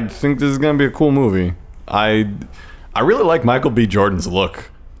 I think this is gonna be a cool movie. I really like Michael B. Jordan's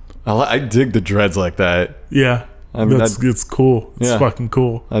look. I dig the dreads like that. Yeah, I mean, it's cool. It's Yeah. fucking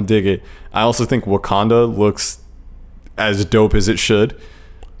cool. I dig it. I also think Wakanda looks as dope as it should.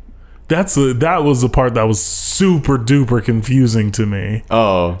 That was the part that was super duper confusing to me.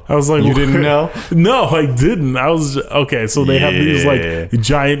 Oh, I was like, you didn't know? No, I didn't. I was okay. So they have these Yeah. like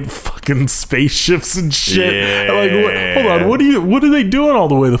giant fucking spaceships and shit. Yeah. Like, hold on, what are they doing all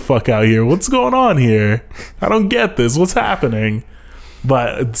the way the fuck out here? What's going on here? I don't get this. What's happening?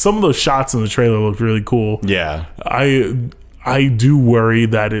 But some of those shots in the trailer looked really cool. Yeah. I do worry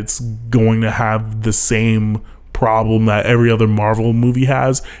that it's going to have the same problem that every other Marvel movie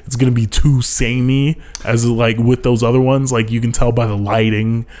has. It's going to be too samey as like with those other ones. Like you can tell by the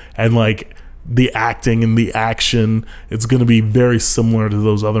lighting and like the acting and the action. It's going to be very similar to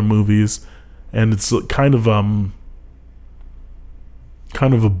those other movies, and it's kind of a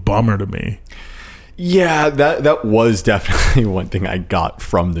bummer to me. Yeah, that was definitely one thing I got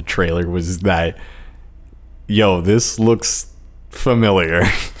from the trailer was that, yo, this looks familiar.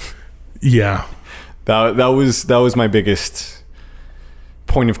 Yeah. That was my biggest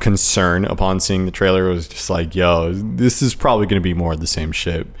point of concern upon seeing the trailer. It was just like, yo, this is probably going to be more of the same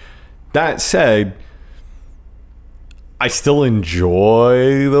shit. That said, I still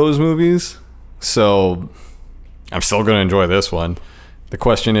enjoy those movies, so I'm still going to enjoy this one. The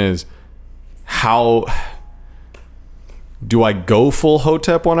question is, how do I go full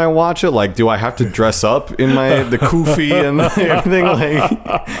Hotep when I watch it? Like, do I have to dress up in the kufi and everything? Like,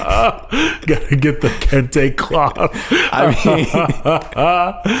 Gotta get the kente cloth. I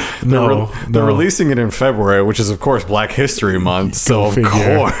mean, they're releasing it in February, which is of course Black History Month. So of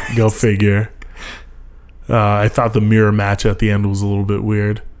course, Go figure. I thought the mirror match at the end was a little bit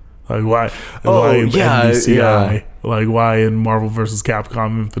weird. Like why yeah, NBCI? yeah. Like why in Marvel vs.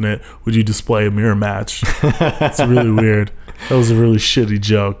 Capcom Infinite would you display a mirror match? It's really weird. That was a really shitty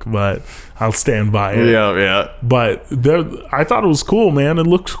joke, but I'll stand by it. Yeah. But I thought it was cool, man. It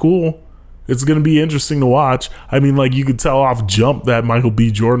looked cool. It's gonna be interesting to watch. I mean, like you could tell off jump that Michael B.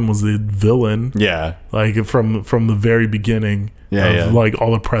 Jordan was the villain. Yeah. Like from the very beginning. Yeah. Like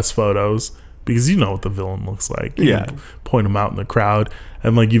all the press photos, because you know what the villain looks like. You Yeah. can point him out in the crowd,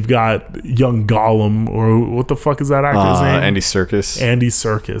 and like you've got young Gollum, or what the fuck is that actor's name? Andy Serkis. Andy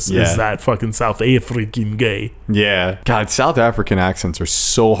Serkis Yeah. is that fucking South African gay. Yeah. God, South African accents are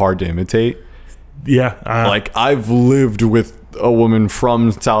so hard to imitate. Yeah, Like, I've lived with a woman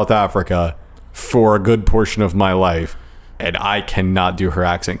from South Africa for a good portion of my life, and I cannot do her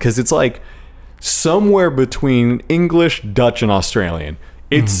accent because it's like somewhere between English, Dutch, and Australian.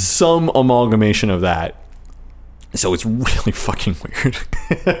 It's some amalgamation of that. So it's really fucking weird.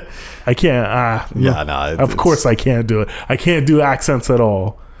 I can't. Yeah, no. Of course I can't do it. I can't do accents at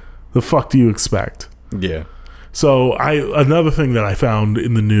all. The fuck do you expect? Yeah. So another thing that I found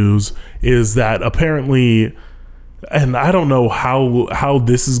in the news is that apparently And I don't know how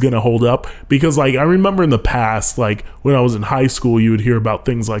this is going to hold up, because like I remember in the past, like when I was in high school, you would hear about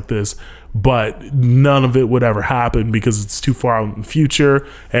things like this, but none of it would ever happen because it's too far out in the future,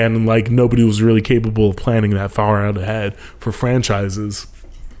 and like nobody was really capable of planning that far out ahead for franchises.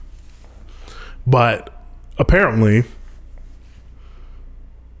 But apparently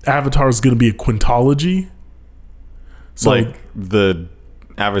Avatar is going to be a quintology. So like the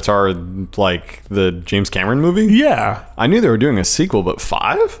Avatar, like the James Cameron movie? yeah. I knew they were doing a sequel, but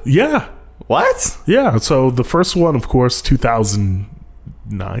 5? Yeah. What? Yeah. So the first one, of course,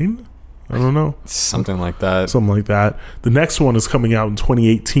 2009? I don't know. Something like that. Something like that. The next one is coming out in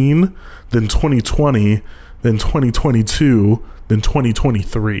 2018, then 2020, then 2022, then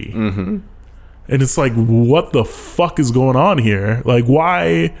 2023. Mm-hmm. And it's like, what the fuck is going on here? Like,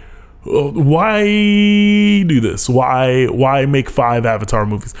 why do this? Why make 5 Avatar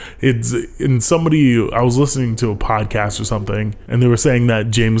movies? It's and somebody, I was listening to a podcast or something, and they were saying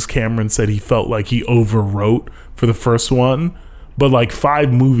that James Cameron said he felt like he overwrote for the first one, but like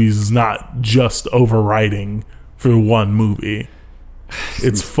 5 movies is not just overwriting for one movie.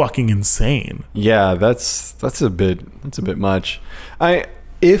 It's fucking insane. Yeah, that's a bit much. I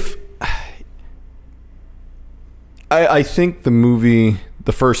think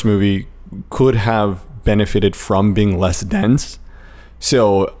the first movie could have benefited from being less dense.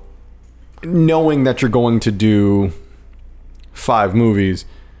 So knowing that you're going to do 5 movies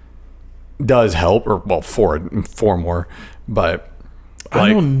does help, or well, 4 more, but I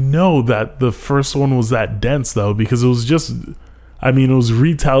don't know that the first one was that dense though, because it was just, I mean, it was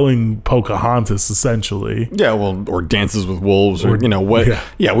retelling Pocahontas essentially. Yeah, well, or Dances with Wolves, or you know what?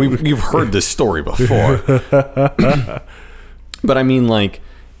 Yeah, you've heard this story before. But I mean, like,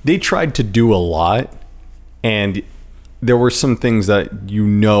 they tried to do a lot, and there were some things that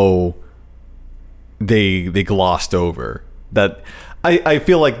they glossed over. That I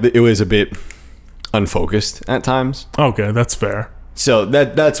feel like it was a bit unfocused at times. Okay, that's fair. So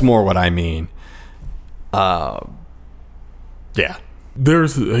that's more what I mean. Yeah.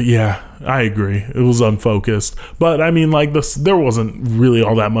 There's I agree. It was unfocused, but I mean, like there wasn't really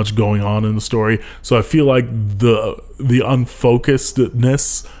all that much going on in the story, so I feel like the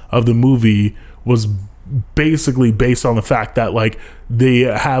unfocusedness of the movie was basically based on the fact that like they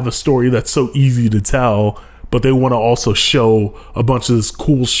have a story that's so easy to tell, but they want to also show a bunch of this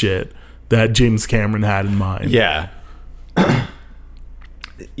cool shit that James Cameron had in mind. Yeah.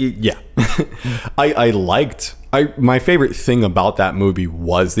 Yeah. My favorite thing about that movie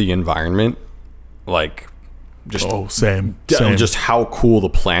was the environment. Like, just same. Just how cool the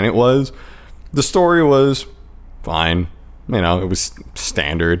planet was. The story was fine. You know, it was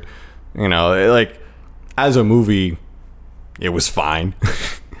standard. You know, like, as a movie, it was fine.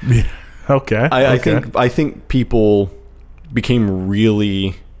 Yeah. Okay. I think people became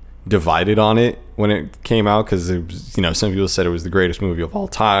really divided on it when it came out, because it was, you know, some people said it was the greatest movie of all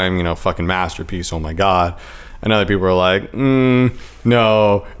time, you know, fucking masterpiece, oh my god, and other people were like,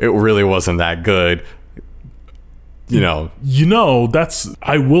 no, it really wasn't that good, you know. That's,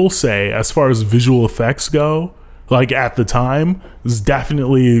 I will say, as far as visual effects go, like at the time, it was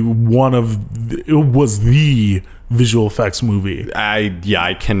definitely it was the visual effects movie.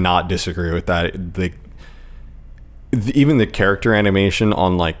 I cannot disagree with that. Even the character animation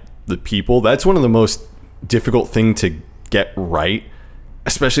on like the people, that's one of the most difficult thing to get right,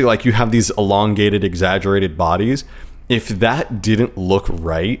 especially like you have these elongated, exaggerated bodies. If that didn't look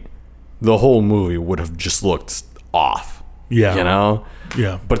right, the whole movie would have just looked off. Yeah, you know.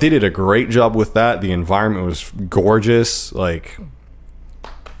 Yeah, but they did a great job with that. The environment was gorgeous. Like,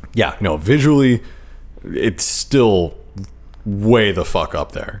 yeah, no, visually it's still way the fuck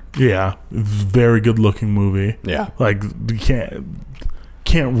up there. Yeah, very good looking movie. Yeah, like you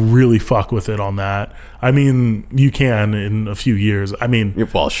can't really fuck with it on that. I mean, you can in a few years. I mean,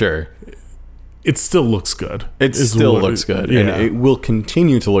 well, sure, it still looks good. It still looks good, and it will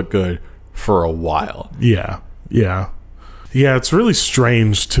continue to look good for a while. Yeah. It's really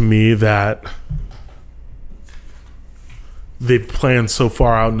strange to me that they've planned so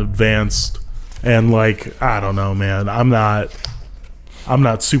far out in advance, and like, I don't know, man. I'm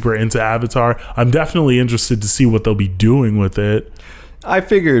not super into Avatar. I'm definitely interested to see what they'll be doing with it. I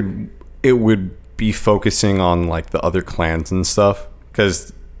figured it would be focusing on like the other clans and stuff,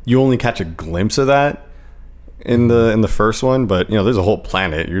 because you only catch a glimpse of that in the first one, but you know, there's a whole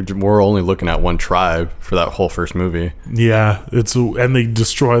planet. We're only looking at one tribe for that whole first movie. Yeah, and they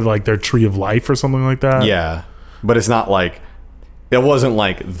destroy like their tree of life or something like that. Yeah, but it's not like it wasn't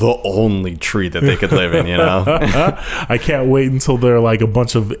like the only tree that they could live in, you know? I can't wait until they're like a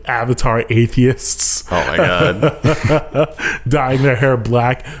bunch of Avatar atheists. Oh my God. Dyeing their hair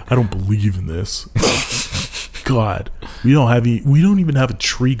black. I don't believe in this. God, we don't even have a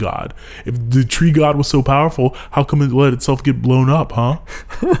tree god. If the tree god was so powerful, how come it let itself get blown up, huh?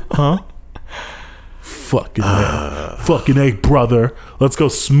 Fucking A, brother. Let's go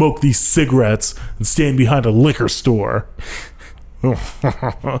smoke these cigarettes and stand behind a liquor store.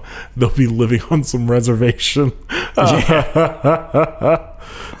 They'll be living on some reservation.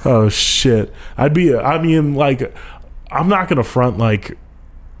 Oh shit. I'm not gonna front, like,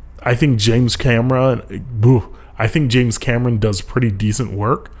 I think James Cameron does pretty decent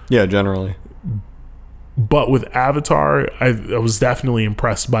work. Yeah, generally. But with Avatar, I was definitely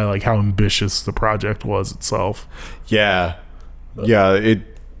impressed by like how ambitious the project was itself. Yeah, it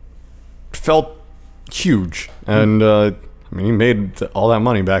felt huge, and I mean, he made all that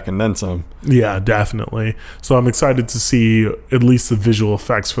money back and then some. Yeah, definitely. So I'm excited to see at least the visual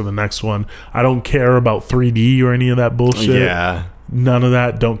effects for the next one. I don't care about 3D or any of that bullshit. Yeah, none of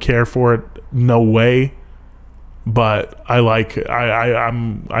that. Don't care for it. No way. But I want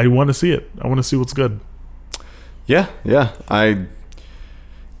to see it. I want to see what's good. Yeah.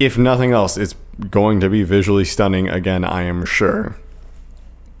 If nothing else, it's going to be visually stunning again, I am sure.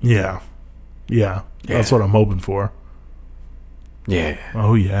 Yeah. That's what I'm hoping for. Yeah.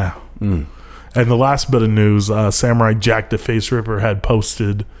 Oh yeah. And the last bit of news, Samurai Jack the Face Ripper had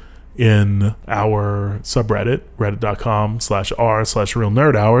posted in our subreddit,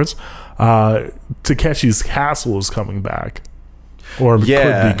 reddit.com/r/realnerdhours, Takeshi's Castle is coming back, or could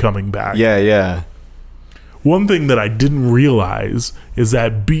be coming back. Yeah. One thing that I didn't realize is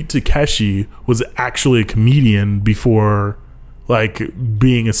that Beat Takeshi was actually a comedian before, like,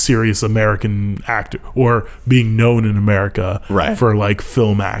 being a serious American actor or being known in America for like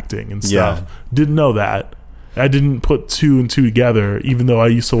film acting and stuff. Yeah. Didn't know that. I didn't put two and two together, even though I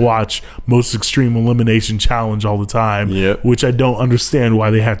used to watch Most Extreme Elimination Challenge all the time, which I don't understand why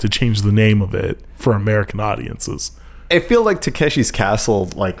they had to change the name of it for American audiences. I feel like Takeshi's Castle,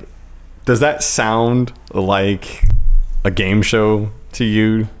 like, does that sound like a game show to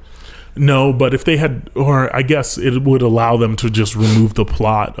you? No, but if they had, or I guess it would allow them to just remove the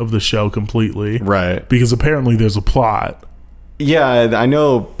plot of the show completely. Right. Because apparently there's a plot. Yeah, I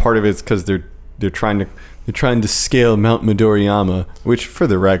know part of it's because they're trying to scale Mount Midoriyama, which, for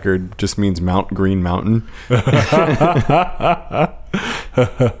the record, just means Mount Green Mountain.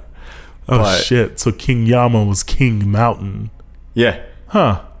 Shit. So King Yama was King Mountain. Yeah.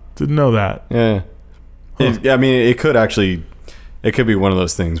 Huh. Didn't know that. Yeah. Huh. It could be one of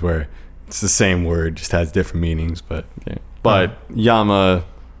those things where it's the same word, just has different meanings. But Yama,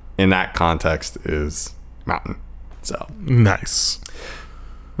 in that context, is mountain. So nice.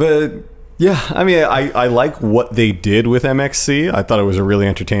 But yeah, I mean, I like what they did with MXC. I thought it was a really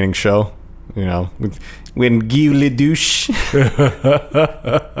entertaining show. You know, when Guy Ledouche,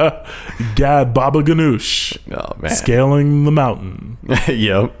 Gad Baba Ganoush, scaling the mountain.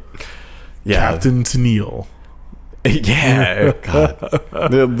 Yep. Yeah. Captain Tennille. Yeah. God.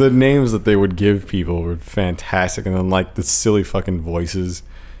 The names that they would give people were fantastic, and then like the silly fucking voices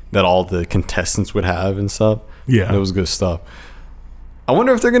that all the contestants would have and stuff. Yeah, that was good stuff. I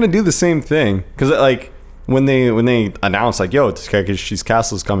wonder if they're gonna do the same thing, because like when they announced like, yo, Takeshi's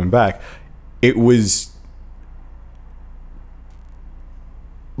Castle is coming back, it was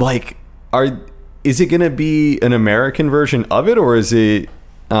like, is it gonna be an American version of it, or is it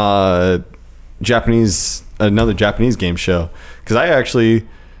another Japanese game show? Because I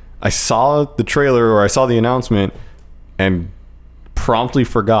saw the trailer, or I saw the announcement and promptly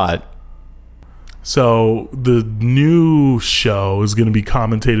forgot. So the new show is going to be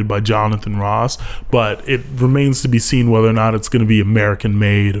commentated by Jonathan Ross, but it remains to be seen whether or not it's going to be American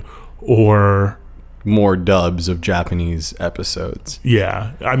made or more dubs of Japanese episodes.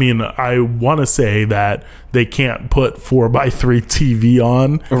 Yeah. I mean, I want to say that they can't put 4x3 TV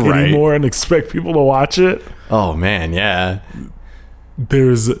on anymore and expect people to watch it. Oh man, yeah.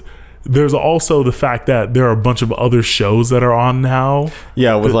 There's also the fact that there are a bunch of other shows that are on now.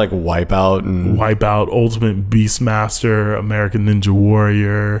 Yeah, with like Wipeout, Ultimate Beastmaster, American Ninja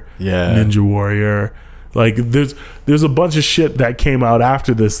Warrior, Ninja Warrior. Like there's a bunch of shit that came out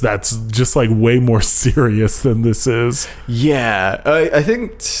after this that's just like way more serious than this is. Yeah, I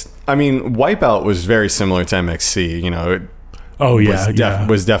think Wipeout was very similar to MXC. You know,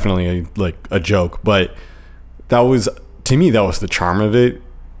 was definitely a joke, but that was, to me, that was the charm of it.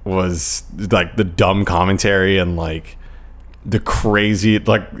 Was like the dumb commentary and like the crazy,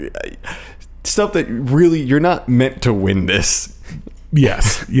 like stuff that really you're not meant to win this.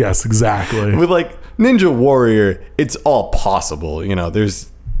 Yes, exactly. With like Ninja Warrior, it's all possible. You know,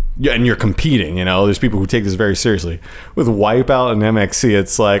 there's and you're competing. You know, there's people who take this very seriously. With Wipeout and MXC,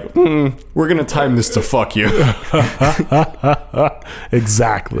 it's like we're gonna time this to fuck you.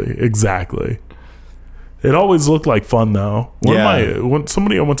 Exactly. It always looked like fun though. When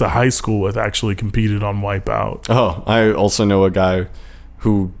somebody I went to high school with actually competed on Wipeout. Oh, I also know a guy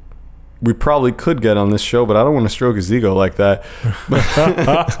who we probably could get on this show, but I don't want to stroke his ego like that.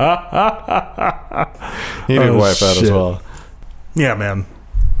 He did Wipeout as well. Yeah, man.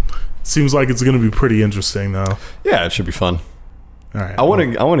 Seems like it's going to be pretty interesting though. Yeah, it should be fun. All right. I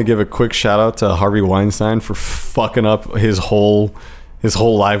want to give a quick shout out to Harvey Weinstein for fucking up his whole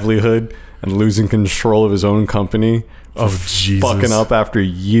livelihood and losing control of his own company. Oh, Jesus. Fucking up after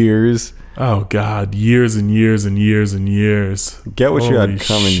years. Oh, God. Years and years and years and years. Get what you Holy had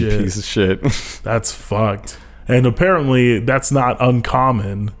coming, you shit. piece of shit. That's fucked. And apparently that's not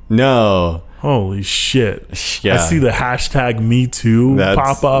uncommon. No. Holy shit. Yeah. I see the hashtag Me Too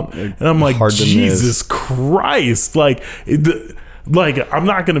pop up, and I'm like, Jesus Christ. Like, I'm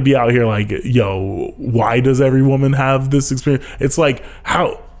not going to be out here like, yo, why does every woman have this experience? It's like,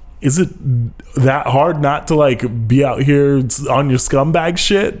 how is it that hard not to like be out here on your scumbag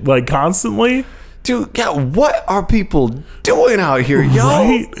shit like constantly? Dude, yeah, what are people doing out here,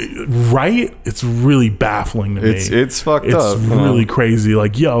 yo? Right? It's really baffling to me. It's fucked up. It's really crazy.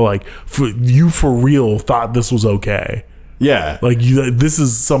 Like, yo, like, for real thought this was okay. Yeah. Like, this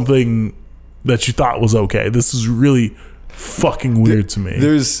is something that you thought was okay. This is really fucking weird to me.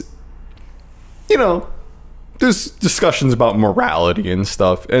 There's discussions about morality and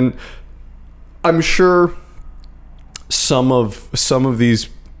stuff, and I'm sure some of these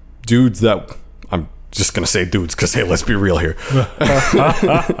dudes that I'm just gonna say dudes because hey, let's be real here.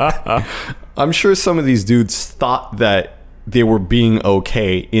 I'm sure some of these dudes thought that they were being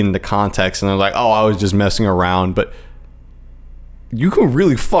okay in the context, and they're like, "Oh, I was just messing around," but you can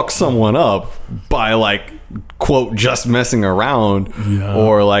really fuck someone up by like quote just messing around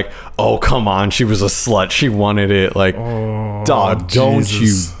or like, oh come on, she was a slut, she wanted it, like dog, don't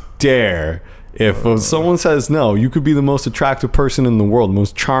you dare. If someone says no, you could be the most attractive person in the world,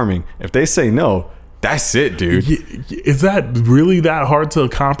 most charming. If they say no, that's it, dude. Is that really that hard to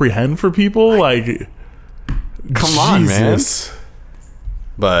comprehend for people? Like, come on, man.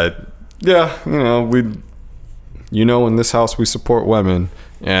 But yeah, in this house we support women,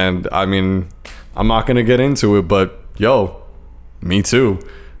 and I mean, I'm not gonna get into it, but yo, me too.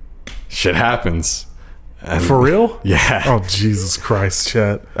 Shit happens. And for real? Yeah. Oh Jesus Christ,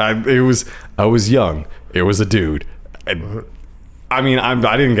 Chet. I was young. It was a dude. And, I mean,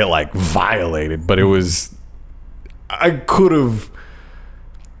 I didn't get like violated, but it was. I could have.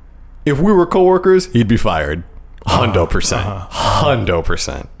 If we were coworkers, he'd be fired. 100%.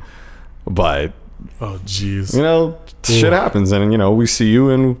 100%. But. Oh jeez. Shit happens, and we see you,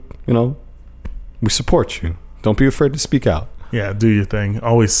 and we support you. Don't be afraid to speak out. Yeah, do your thing.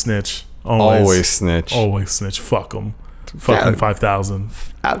 Always snitch. Always snitch. Always snitch. Fuck them. Fucking 5,000.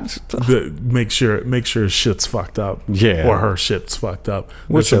 Make sure his shit's fucked up. Yeah. Or her shit's fucked up.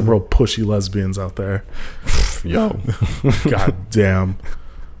 There's some real pushy lesbians out there. Yo. God damn.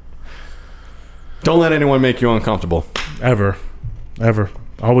 Don't let anyone make you uncomfortable. Ever.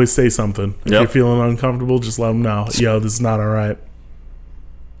 Always say something. If you're feeling uncomfortable, just let them know. Yo, this is not all right.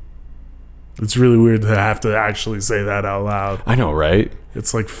 It's really weird to have to actually say that out loud. I know, right?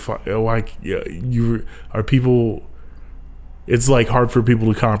 It's like you are people. It's like hard for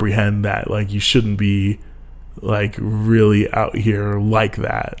people to comprehend that like you shouldn't be like really out here like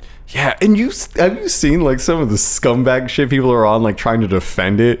that. Yeah, and have you seen like some of the scumbag shit people are on, like trying to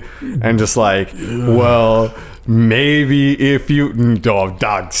defend it and just like, well, maybe if you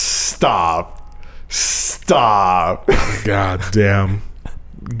dog, stop. God damn.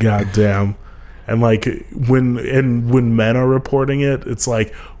 And like when men are reporting it, it's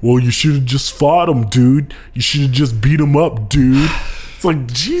like, well, you should have just fought him, dude. You should have just beat him up, dude. It's like,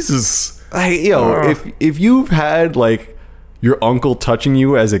 Jesus. If you've had like your uncle touching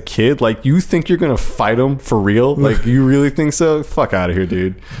you as a kid, like you think you're gonna fight him for real? Like you really think so? Fuck out of here,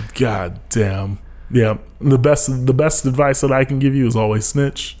 dude. God damn. Yeah. The best advice that I can give you is always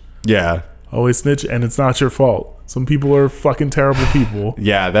snitch. Yeah. Always snitch, and it's not your fault. Some people are fucking terrible people.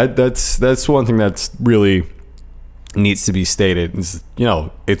 Yeah, that's one thing that's really needs to be stated. Is,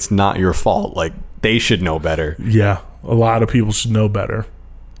 it's not your fault. Like they should know better. Yeah, a lot of people should know better.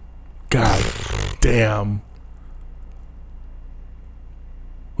 God damn.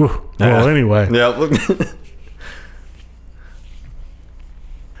 Whew. Well, anyway. Yeah.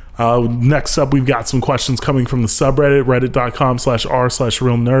 Next up, we've got some questions coming from the subreddit,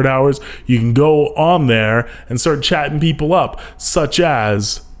 reddit.com/r/realnerdhours. You can go on there and start chatting people up, such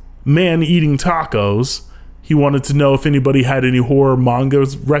as Man Eating Tacos. He wanted to know if anybody had any horror manga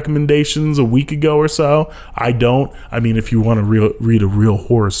recommendations a week ago or so. I don't. I mean, if you want to read a real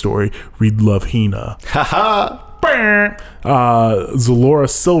horror story, read Love Hina. Haha. Zalora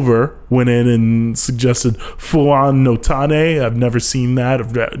Silver went in and suggested Full On Notane. I've never seen that.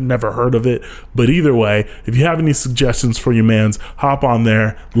 I've never heard of it. But either way, if you have any suggestions for your mans, hop on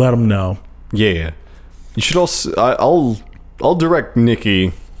there. Let them know. Yeah. You should also... I'll direct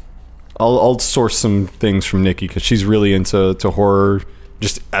Nikki. I'll source some things from Nikki because she's really into horror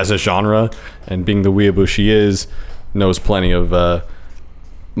just as a genre. And being the weeaboo she is, knows plenty of...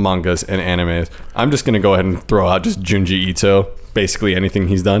 mangas and animes. I'm just gonna go ahead and throw out just Junji Ito, basically anything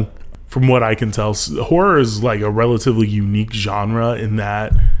he's done. From what I can tell, horror is like a relatively unique genre in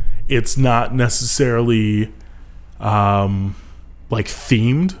that it's not necessarily like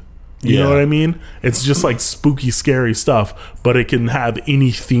themed. You know what I mean? It's just like spooky, scary stuff, but it can have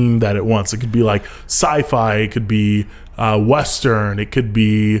any theme that it wants. It could be like sci-fi, it could be Western, it could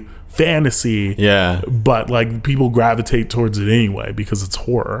be fantasy, but like people gravitate towards it anyway because it's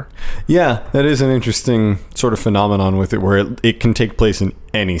horror. Yeah, that is an interesting sort of phenomenon with it, where it can take place in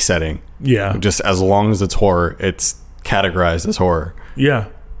any setting. Yeah, just as long as it's horror, it's categorized as horror. Yeah,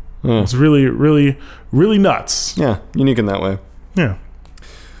 it's really, really, really nuts. Yeah, unique in that way. Yeah.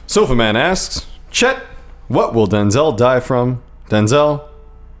 Sofa Man asks, Chet, what will Denzel die from? Denzel,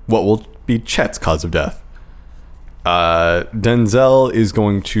 what will be Chet's cause of death? Denzel is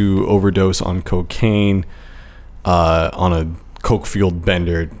going to overdose on cocaine on a coke-fueled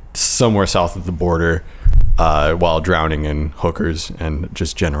bender somewhere south of the border while drowning in hookers and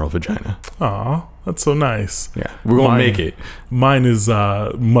just general vagina. Aw, that's so nice. Yeah, we're going to make it. Mine is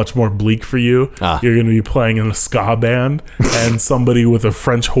much more bleak for you. You're going to be playing in a ska band and somebody with a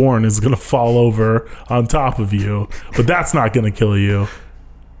French horn is going to fall over on top of you. But that's not going to kill you.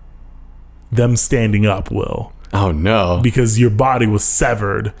 Them standing up will. Oh no. Because your body was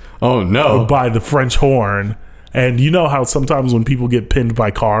severed. Oh no. By the French horn. And you know how sometimes when people get pinned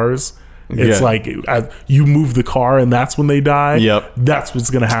by cars, it's like you move the car and that's when they die? Yep. That's what's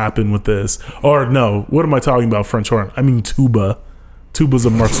going to happen with this. Or no, what am I talking about, French horn? I mean tuba. Tubas are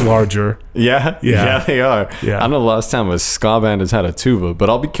much larger. Yeah, they are. Yeah. I don't know the last time a ska band has had a tuba, but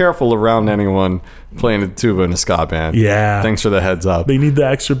I'll be careful around anyone playing a tuba in a ska band. Yeah. Thanks for the heads up. They need the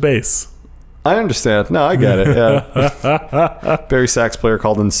extra bass. I understand. No, I get it. Yeah. Barry sax player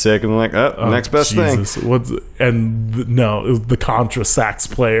called in sick, and like, next best thing. No, it was the contra sax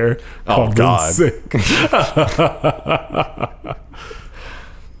player called in sick.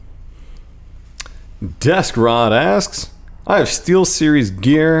 Desk Rod asks, I have SteelSeries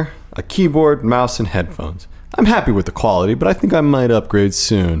gear, a keyboard, mouse, and headphones. I'm happy with the quality, but I think I might upgrade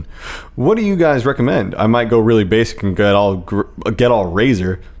soon. What do you guys recommend? I might go really basic and get all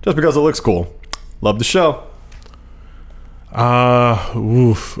Razer just because it looks cool. Love the show.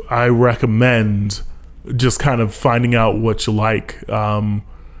 I recommend just kind of finding out what you like.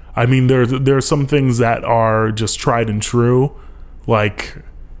 I mean, there are some things that are just tried and true. Like,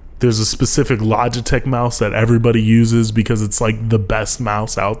 there's a specific Logitech mouse that everybody uses because it's like the best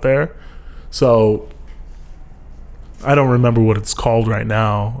mouse out there. So I don't remember what it's called right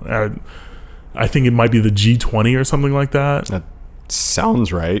now. I think it might be the G20 or something like that. That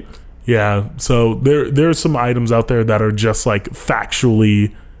sounds right. Yeah. So there are some items out there that are just like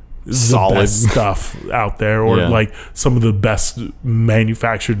factually solid the best stuff out there, or like some of the best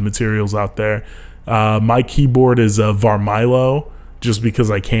manufactured materials out there. My keyboard is a Varmilo just because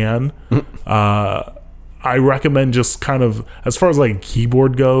I can. I recommend just kind of, as far as like a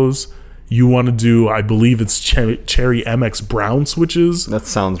keyboard goes, you want to do, I believe it's Cherry MX Brown switches. That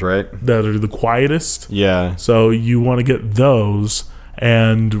sounds right. That are the quietest. Yeah. So you want to get those.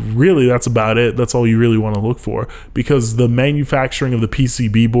 And really, that's about it. That's all you really want to look for. Because the manufacturing of the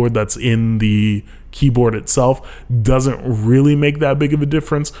PCB board that's in the keyboard itself doesn't really make that big of a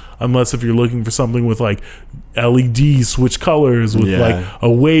difference, unless if you're looking for something with like LED switch colors with like a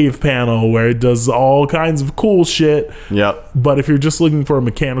wave panel where it does all kinds of cool shit. Yep. But if you're just looking for a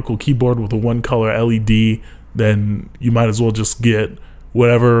mechanical keyboard with a one color LED, then you might as well just get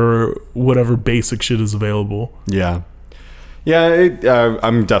whatever basic shit is available. Yeah. Yeah,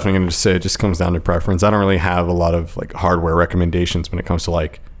 I'm definitely going to say it just comes down to preference. I don't really have a lot of like hardware recommendations when it comes to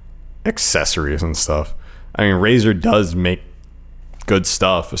like accessories and stuff. I mean, Razer does make good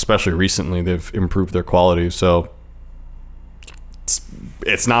stuff, especially recently. They've improved their quality, so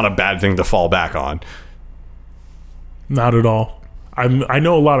it's not a bad thing to fall back on. Not at all. I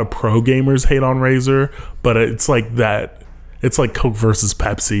know a lot of pro gamers hate on Razer, but it's like that. It's like Coke versus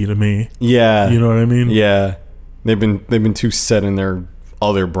Pepsi to me. Yeah. You know what I mean? Yeah. They've been too set in their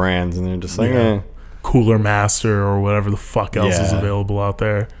other brands, and they're just like, Cooler Master or whatever the fuck else is Yeah. available out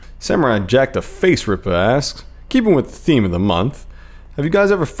there. Samurai Jack the Face Ripper asks, keeping with the theme of the month, have you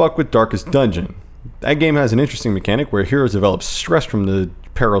guys ever fucked with Darkest Dungeon? That game has an interesting mechanic where heroes develop stress from the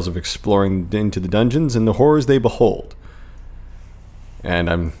perils of exploring into the dungeons and the horrors they behold. And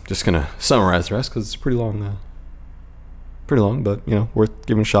I'm just going to summarize the rest because it's pretty long, but, worth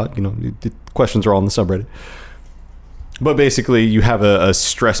giving a shot. The questions are all in the subreddit. But basically, you have a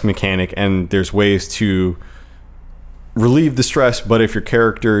stress mechanic, and there's ways to relieve the stress, but if your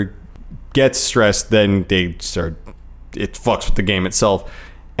character gets stressed, then it fucks with the game itself.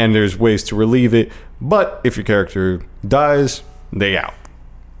 And there's ways to relieve it, but if your character dies, they out.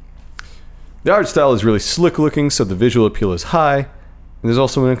 The art style is really slick looking, so the visual appeal is high. And there's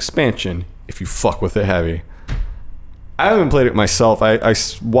also an expansion if you fuck with it heavy. I haven't played it myself. I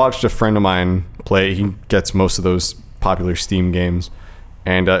watched a friend of mine play. He gets most of those popular Steam games,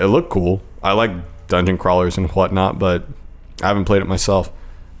 and it looked cool. I like dungeon crawlers and whatnot, but I haven't played it myself.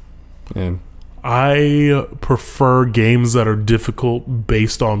 Yeah. I prefer games that are difficult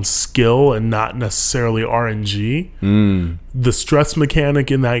based on skill and not necessarily RNG. The stress mechanic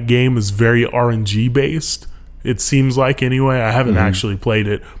in that game is very RNG based. It seems like, anyway. I haven't actually played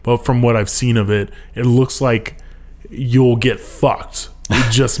it, but from what I've seen of it, it looks like you'll get fucked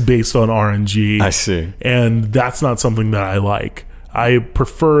just based on RNG. I see. And that's not something that I like. I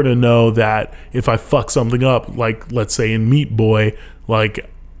prefer to know that if I fuck something up, like let's say in Meat Boy, like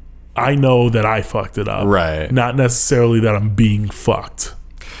I know that I fucked it up. Right. Not necessarily that I'm being fucked.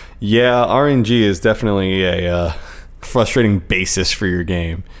 Yeah, RNG is definitely a frustrating basis for your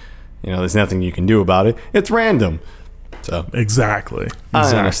game. There's nothing you can do about it. It's random. So Exactly.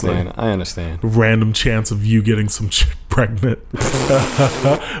 I understand. Random chance of you getting some chick pregnant.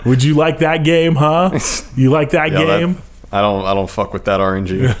 Would you like that game, huh? You like that game? I don't fuck with that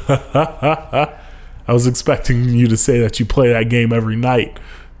RNG. I was expecting you to say that you play that game every night.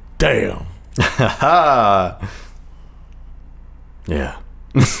 Damn. Yeah.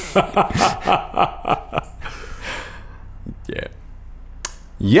 Yeah.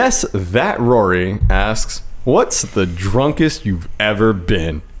 Yes, that Rory asks, what's the drunkest you've ever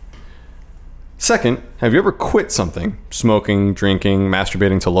been? Second, have you ever quit something? Smoking, drinking,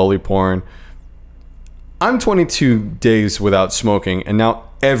 masturbating to lolly porn? I'm 22 days without smoking, and now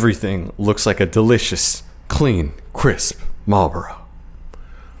everything looks like a delicious, clean, crisp Marlboro.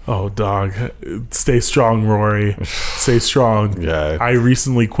 Oh, dog. Stay strong, Rory. Stay strong. Yeah. I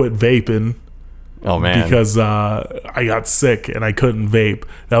recently quit vaping. Oh, man. Because I got sick and I couldn't vape.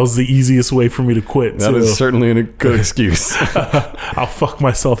 That was the easiest way for me to quit, That too. is certainly a good excuse. I'll fuck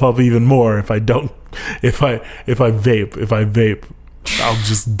myself up even more if I don't. If I vape, I'll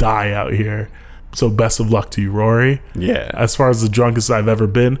just die out here. So best of luck to you, Rory. Yeah. As far as the drunkest I've ever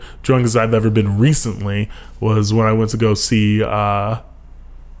been recently was when I went to go see Friday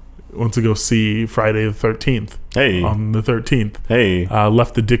the 13th. Hey. On the 13th. Hey.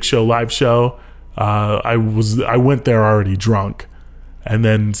 Left the Dick Show live show. I went there already drunk, and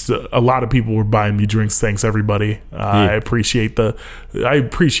then a lot of people were buying me drinks. Thanks everybody. I appreciate it.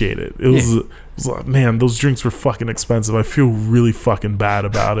 It was like, man, those drinks were fucking expensive. I feel really fucking bad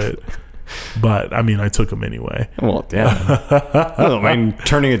about it. But I mean, I took them anyway. Well, yeah. I mean,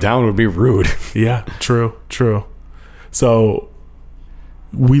 turning it down would be rude. Yeah, true. So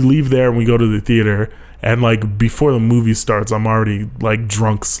we leave there and we go to the theater, and like before the movie starts, I'm already like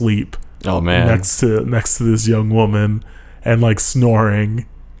drunk sleep. Oh man. Next to this young woman, and like snoring,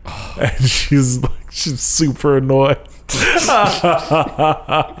 and she's super annoyed.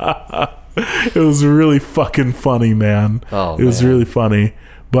 It was really fucking funny, man. Oh, it was really funny.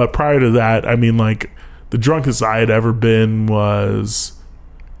 But prior to that, I mean, like the drunkest I had ever been was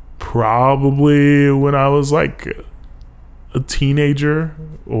probably when I was like a teenager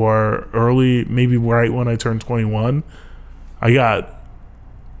or early, maybe right when I turned 21. I got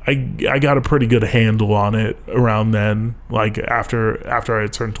a pretty good handle on it around then, like after I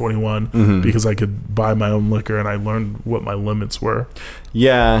had turned 21, because I could buy my own liquor and I learned what my limits were.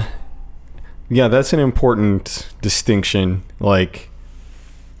 Yeah, that's an important distinction,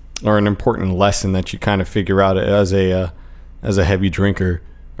 or an important lesson that you kind of figure out as a heavy drinker,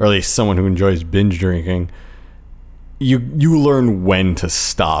 or at least someone who enjoys binge drinking. You learn when to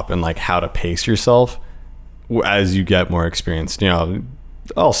stop and like how to pace yourself as you get more experienced.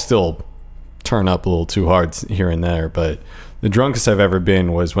 I'll still turn up a little too hard here and there, but the drunkest I've ever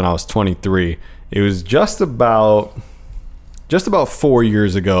been was when I was 23. It was just about just about 4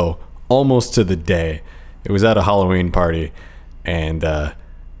 years ago, almost to the day. It was at a Halloween party, and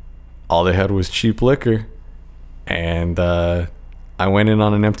all they had was cheap liquor. And I went in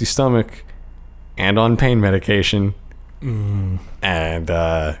on an empty stomach and on pain medication. And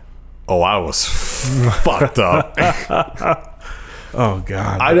I was fucked up. Oh,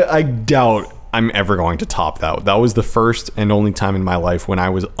 God. I doubt I'm ever going to top that. That was the first and only time in my life when I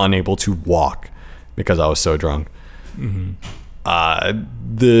was unable to walk because I was so drunk.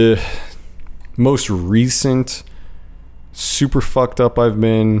 The most recent super fucked up I've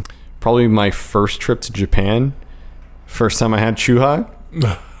been, probably my first trip to Japan. First time I had Chuhai.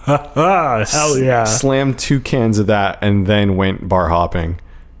 Hell yeah. Slammed 2 cans of that and then went bar hopping.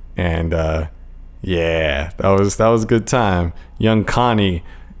 And yeah, that was a good time. Young Connie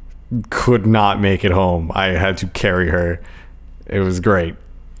could not make it home. I had to carry her. It was great.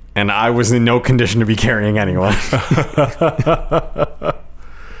 And I was in no condition to be carrying anyone.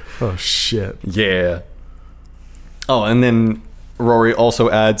 Oh, shit. Yeah. Oh, and then Rory also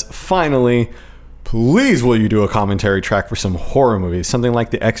adds, finally, please will you do a commentary track for some horror movies, something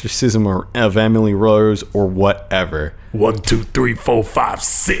like The Exorcism or of Emily Rose or whatever. 1, 2, 3, 4, 5,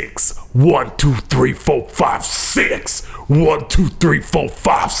 6. 1, 2, 3, 4, 5, 6. 1, 2, 3, 4,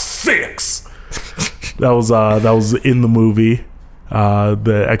 5, 6. That was in the movie,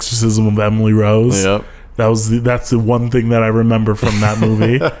 The Exorcism of Emily Rose. Yep. That's the one thing that I remember from that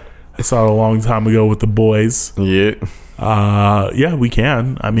movie. I saw it a long time ago with the boys. Yeah. Yeah, we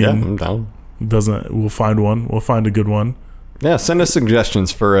can. I mean, Yeah, I'm down. We'll find one. We'll find a good one. Yeah, send us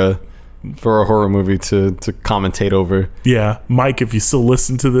suggestions for a horror movie to commentate over. Yeah, Mike, if you still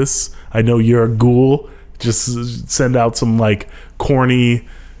listen to this, I know you're a ghoul. Just send out some like corny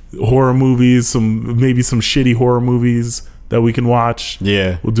horror movies, maybe some shitty horror movies that we can watch.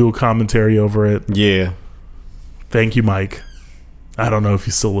 Yeah. We'll do a commentary over it. Yeah. Thank you, Mike. I don't know if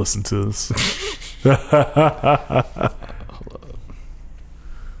you still listen to this.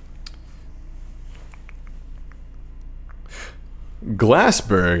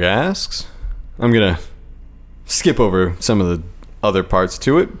 Glassberg asks, I'm going to skip over some of the other parts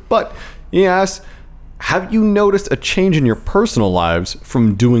to it, but he asks, have you noticed a change in your personal lives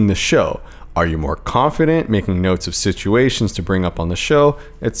from doing the show? Are you more confident, making notes of situations to bring up on the show,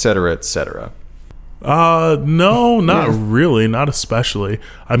 etc., etc.? No, not really, not especially.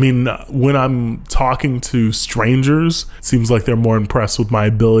 I mean, when I'm talking to strangers, it seems like they're more impressed with my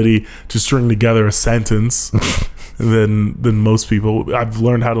ability to string together a sentence than most people. I've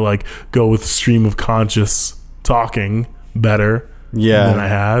learned how to like go with stream of conscious talking better than I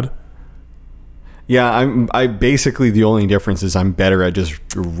had. Yeah, I basically the only difference is I'm better at just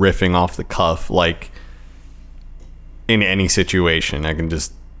riffing off the cuff, like in any situation. I can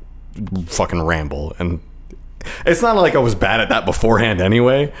just fucking ramble, and it's not like I was bad at that beforehand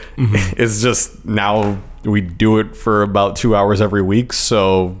anyway. It's just now we do it for about 2 hours every week,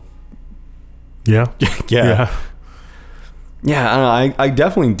 so yeah. I don't know, I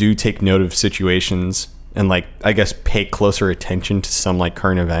definitely do take note of situations and like I guess pay closer attention to some like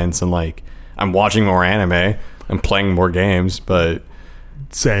current events, and like I'm watching more anime, I'm playing more games, but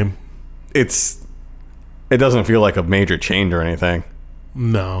same. It doesn't feel like a major change or anything.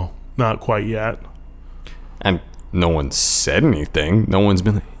 No, not quite yet. And no one said anything. No one's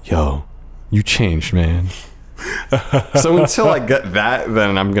been like, yo, you changed, man. So until I get that,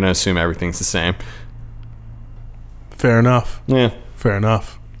 then I'm going to assume everything's the same. Fair enough. Yeah. Fair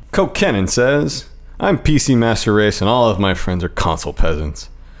enough. Coke Kennan says, I'm PC Master Race and all of my friends are console peasants.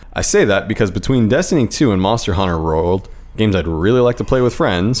 I say that because between Destiny 2 and Monster Hunter World, games I'd really like to play with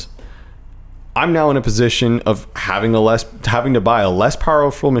friends, I'm now in a position of having to buy a less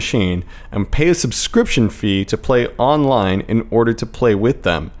powerful machine and pay a subscription fee to play online in order to play with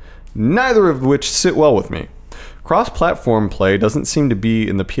them, neither of which sit well with me. Cross-platform play doesn't seem to be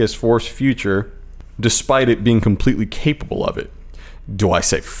in the PS4's future, despite it being completely capable of it. Do I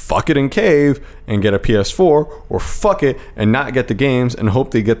say fuck it and cave and get a PS4, or fuck it and not get the games and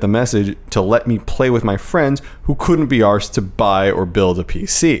hope they get the message to let me play with my friends who couldn't be arsed to buy or build a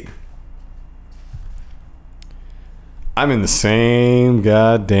PC? I'm in the same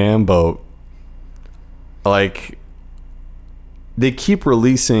goddamn boat. Like, they keep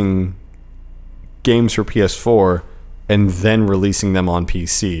releasing games for PS4 and then releasing them on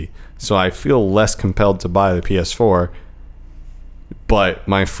PC. So I feel less compelled to buy the PS4. But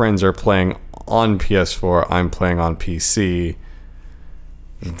my friends are playing on PS4. I'm playing on PC.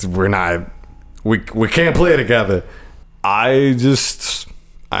 We can't play together. I've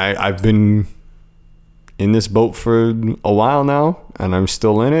been in this boat for a while now, and I'm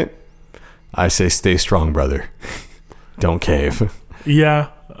still in it. I say stay strong, brother. don't cave.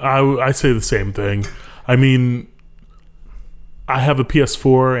 Yeah, I say the same thing. I mean, I have a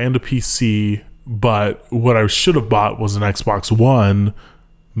PS4 and a PC, but what I should have bought was an Xbox One,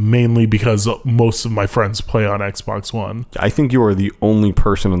 mainly because most of my friends play on Xbox One. I think you are the only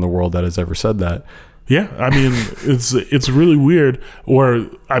person in the world that has ever said that. Yeah, I mean, it's really weird. Or,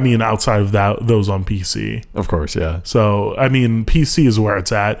 I mean, outside of that, those on PC. Of course, yeah. So, I mean, PC is where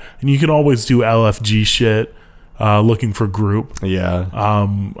it's at. And you can always do LFG shit, looking for group. Yeah.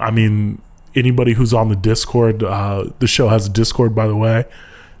 I mean, anybody who's on the Discord, the show has a Discord, by the way.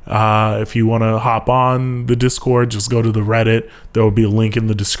 If you want to hop on the Discord, just go to the Reddit. There will be a link in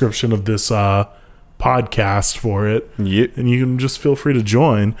the description of this podcast for it. Yep. And you can just feel free to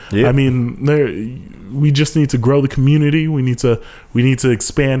join. Yep. I mean, we just need to grow the community. We need to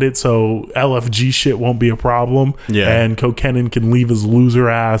expand it so LFG shit won't be a problem. Yeah. And Kokenin can leave his loser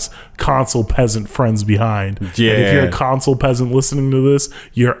ass console peasant friends behind. Yeah. And if you're a console peasant listening to this,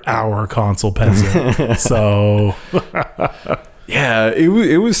 you're our console peasant. So yeah,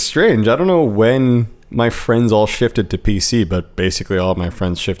 it was strange. I don't know when my friends all shifted to PC, but basically all of my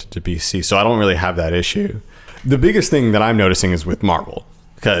friends shifted to PC, so I don't really have that issue. The biggest thing that I'm noticing is with Marvel,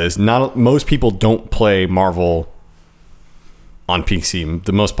 because most people don't play Marvel on PC.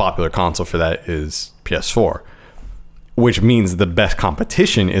 The most popular console for that is PS4, which means the best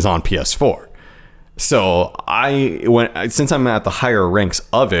competition is on PS4. So since I'm at the higher ranks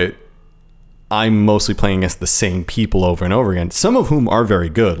of it, I'm mostly playing against the same people over and over again, some of whom are very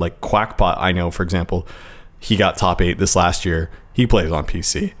good. Like Quackbot, I know, for example, he got top 8 this last year. He plays on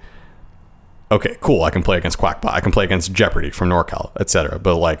PC. Okay, cool. I can play against Quackbot. I can play against Jeopardy from NorCal, etc.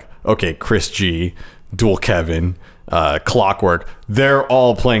 But like, okay, Chris G, Dual Kevin, Clockwork, they're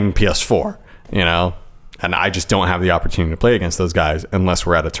all playing PS4, you know? And I just don't have the opportunity to play against those guys unless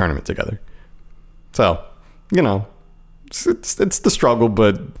we're at a tournament together. So, you know, it's the struggle,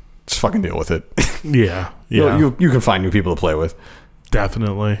 but just fucking deal with it. yeah. You can find new people to play with.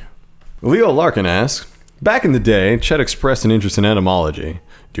 Definitely. Leo Larkin asks, back in the day, Chet expressed an interest in etymology.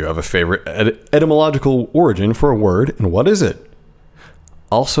 Do you have a favorite etymological origin for a word, and what is it?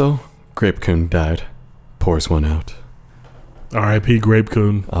 Also, Grapecoon died. Pours one out. R.I.P.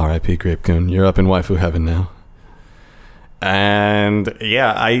 Grapecoon. R.I.P. Grapecoon. You're up in waifu heaven now. And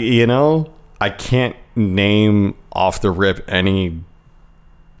yeah, I can't name off the rip any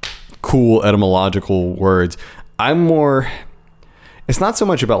cool etymological words. It's not so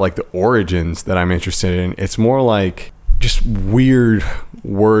much about like the origins that I'm interested in. It's more like just weird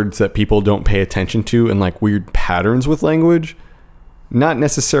words that people don't pay attention to and like weird patterns with language. Not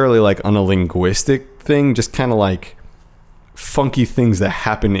necessarily like on a linguistic thing, just kind of like funky things that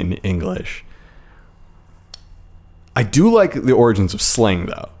happen in English. I do like the origins of slang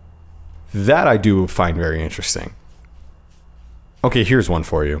though. That I do find very interesting. Okay, here's one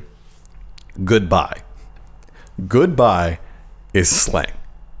for you. Goodbye. Goodbye is slang.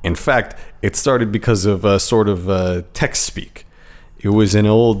 In fact, it started because of a sort of text speak. It was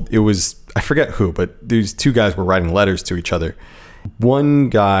I forget who, but these two guys were writing letters to each other. One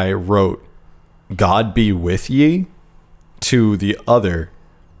guy wrote, "God be with ye," to the other,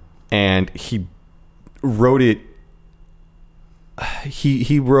 and he wrote it.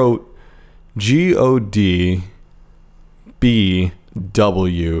 He wrote GODBWYE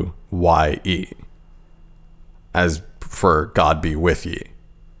as for God be with ye.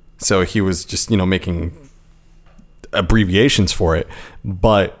 So he was just, making abbreviations for it.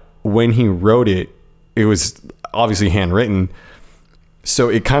 But when he wrote it, it was obviously handwritten. So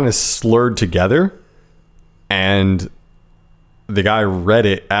it kind of slurred together. And the guy read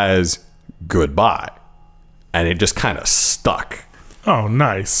it as goodbye. And it just kind of stuck. Oh,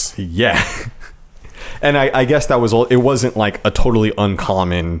 nice. Yeah. And I guess that was all. It wasn't like a totally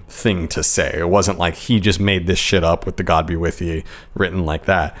uncommon thing to say. It wasn't like he just made this shit up with the God be with you written like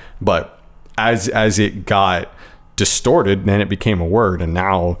that. But as it got distorted, then it became a word. And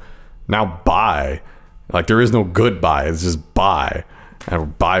now bye. Like there is no goodbye. It's just bye. Or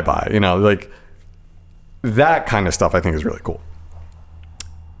bye-bye. Like that kind of stuff I think is really cool.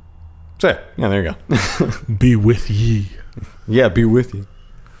 So yeah, there you go. Be with ye. Yeah, be with you.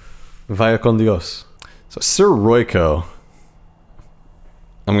 Vaya con Dios. So Sir Royko,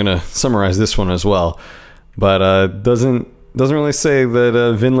 I'm going to summarize this one as well, but doesn't really say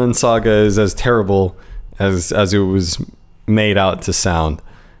that Vinland Saga is as terrible as it was made out to sound.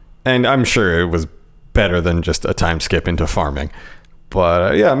 And I'm sure it was better than just a time skip into farming.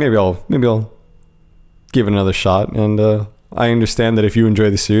 But yeah, maybe I'll give it another shot. And I understand that if you enjoy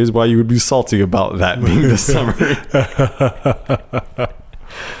the series, why you would be salty about that being the summary.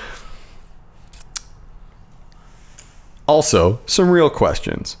 Also, some real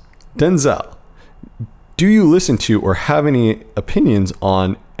questions. Denzel, do you listen to or have any opinions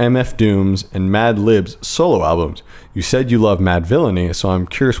on MF Doom's and Mad Lib's solo albums? You said you love Mad Villainy, so I'm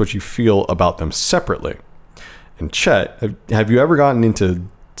curious what you feel about them separately. And Chet, have you ever gotten into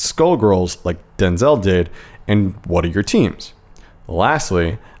Skullgirls like Denzel did, and what are your teams?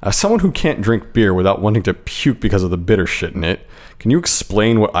 Lastly, as someone who can't drink beer without wanting to puke because of the bitter shit in it, can you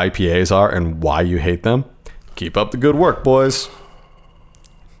explain what IPAs are and why you hate them? Keep up the good work, boys.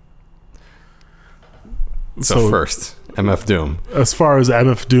 So first, MF Doom. As far as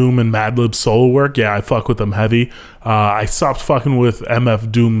MF Doom and Madlib solo work, yeah, I fuck with them heavy. I stopped fucking with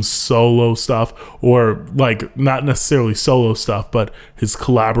MF Doom's solo stuff, or like not necessarily solo stuff, but his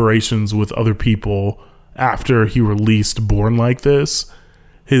collaborations with other people after he released Born Like This.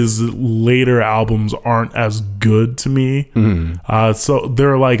 His later albums aren't as good to me. So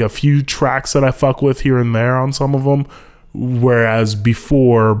there are like a few tracks that I fuck with here and there on some of them. Whereas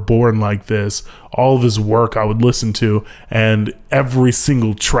before Born Like This, all of his work I would listen to, and every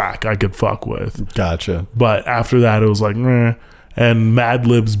single track I could fuck with. Gotcha. But after that, it was like, meh. And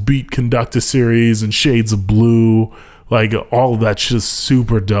Madlib's Beat Conductor series and Shades of Blue, like all of that shit is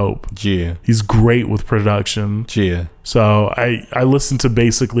super dope. Yeah. He's great with production. Yeah. So I listened to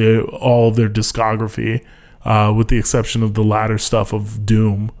basically all of their discography, with the exception of the latter stuff of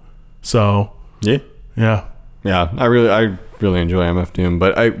Doom. So Yeah. yeah. Yeah, I really enjoy MF Doom,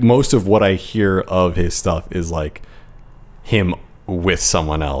 but most of what I hear of his stuff is like him with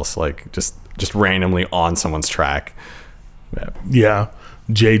someone else, like just randomly on someone's track. Yeah.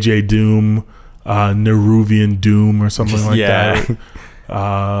 JJ Doom, Neruvian Doom or something like that.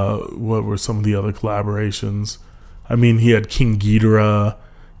 What were some of the other collaborations? I mean, he had King Ghidorah,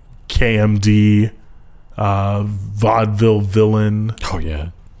 KMD, Vaudeville Villain. Oh yeah.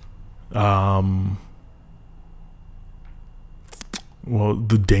 Well,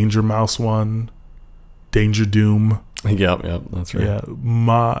 the Danger Mouse one, Danger Doom. Yep, that's right. Yeah,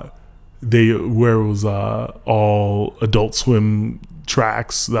 where it was all Adult Swim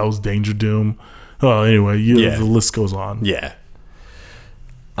tracks. That was Danger Doom. Oh, anyway, the list goes on. Yeah.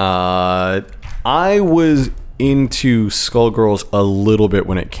 I was into Skullgirls a little bit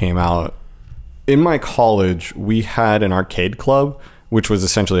when it came out. In my college, we had an arcade club, which was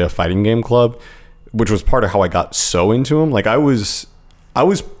essentially a fighting game club, which was part of how I got so into them. Like I was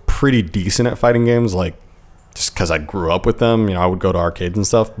pretty decent at fighting games, like just because I grew up with them. You know, I would go to arcades and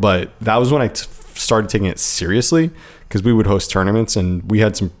stuff. But that was when I started taking it seriously, because we would host tournaments and we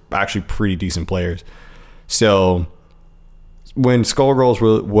had some actually pretty decent players. So when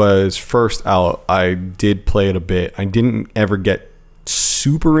Skullgirls was first out, I did play it a bit. I didn't ever get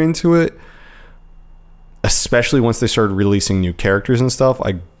super into it, especially once they started releasing new characters and stuff.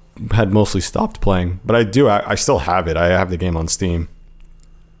 I had mostly stopped playing, but I still have it. I have the game on Steam,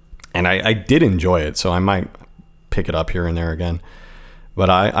 and I did enjoy it, so I might pick it up here and there again. But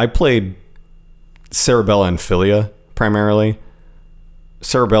I played Cerebella and Philia primarily.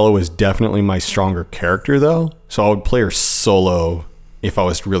 Cerebella was definitely my stronger character though, so I would play her solo if I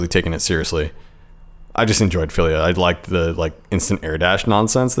was really taking it seriously. I just enjoyed Philia. I liked the instant air dash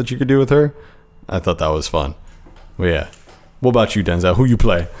nonsense that you could do with her. I thought that was fun. But yeah. What about you, Denzel? Who you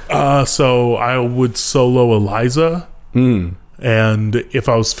play? So I would solo Eliza. And if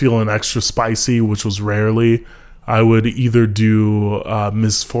I was feeling extra spicy, which was rarely, I would either do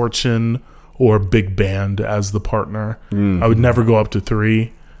Misfortune or Big Band as the partner. I would never go up to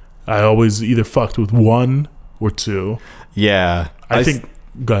 3. I always either fucked with 1 or 2. Yeah. I think...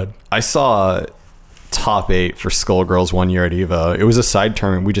 Good. I saw top 8 for Skullgirls one year at EVO. It was a side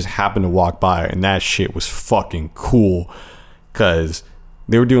tournament. We just happened to walk by, and that shit was fucking cool. Because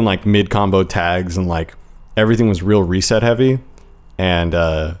they were doing like mid combo tags and like everything was real reset heavy, and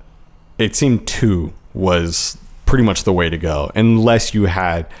it seemed 2 was pretty much the way to go, unless you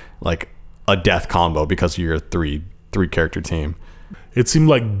had like a death combo because of your three character team. It seemed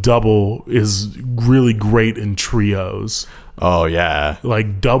like double is really great in trios. Oh yeah,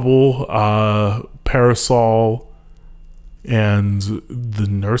 like double, Parasol, and the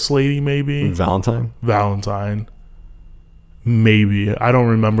nurse lady, maybe Valentine. Maybe. I don't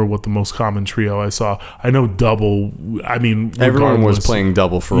remember what the most common trio I saw. I know double. I mean, everyone was playing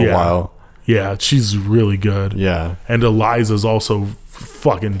double for a while. Yeah, she's really good. Yeah. And Eliza's also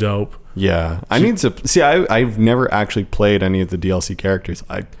fucking dope. Yeah. I need to see. I've never actually played any of the DLC characters.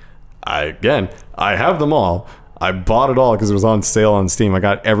 I have them all. I bought it all because it was on sale on Steam. I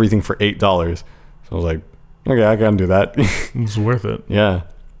got everything for $8. So I was like, okay, I can do that. It's worth it. Yeah.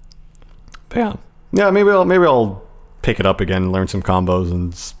 Yeah. Yeah. Maybe I'll pick it up again and learn some combos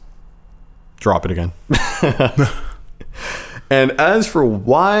and drop it again. And as for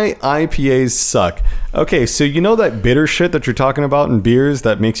why IPAs suck, okay, so you know that bitter shit that you're talking about in beers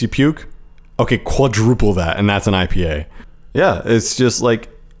that makes you puke? Okay, quadruple that, and that's an IPA. Yeah, it's just like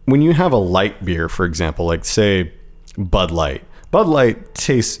when you have a light beer, for example, like say Bud Light. Bud Light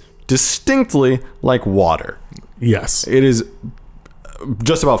tastes distinctly like water. Yes. It is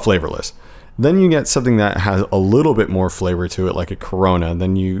just about flavorless. Then you get something that has a little bit more flavor to it, like a Corona.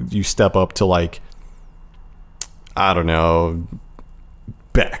 Then you step up to like, I don't know,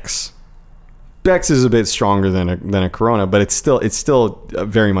 Beck's. Beck's is a bit stronger than a Corona, but it's still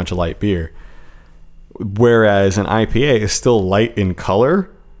very much a light beer. Whereas an IPA is still light in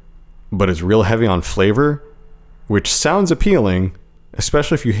color, but it's real heavy on flavor, which sounds appealing,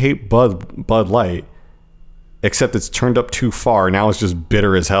 especially if you hate Bud Light. Except it's turned up too far. Now it's just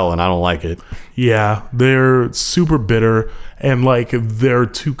bitter as hell, and I don't like it. Yeah, they're super bitter, and like they're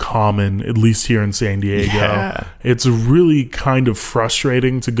too common, at least here in San Diego. Yeah. It's really kind of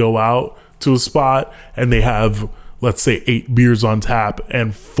frustrating to go out to a spot and they have, let's say, 8 beers on tap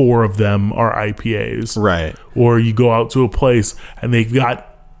and 4 of them are IPAs. Right. Or you go out to a place and they've got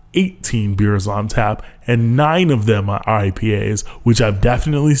 18 beers on tap and 9 of them are IPAs, which I've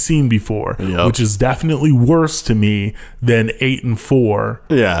definitely seen before, which is definitely worse to me than 8 and 4.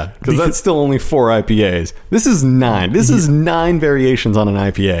 Yeah, because that's still only 4 IPAs. This is 9. This is 9 variations on an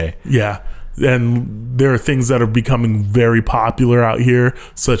IPA. Yeah. And there are things that are becoming very popular out here,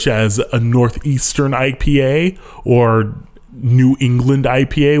 such as a Northeastern IPA or New England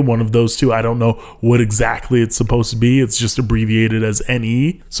IPA, one of those two. I don't know what exactly it's supposed to be. It's just abbreviated as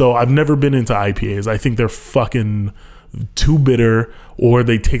NE. So I've never been into IPAs. I think they're fucking too bitter, or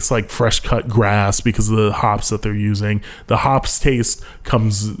they taste like fresh cut grass because of the hops that they're using. The hops taste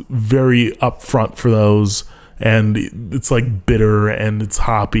comes very upfront for those, and it's like bitter and it's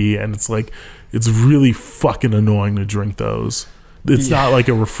hoppy, and it's like it's really fucking annoying to drink those. It's not like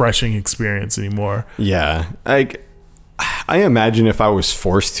a refreshing experience anymore. Yeah, I imagine if I was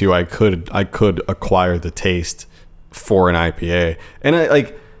forced to, I could acquire the taste for an IPA. And I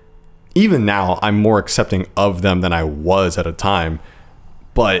like, even now I'm more accepting of them than I was at a time.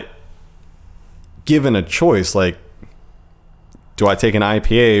 But given a choice, like, do I take an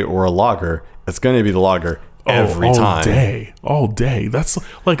IPA or a lager? It's going to be the lager every time. All day. That's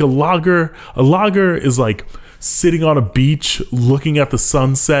like a lager. A lager is like sitting on a beach looking at the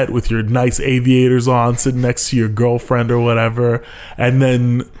sunset with your nice aviators on, sitting next to your girlfriend or whatever. And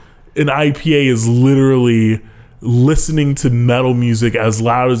then an IPA is literally listening to metal music as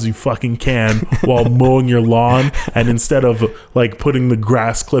loud as you fucking can while mowing your lawn, and instead of like putting the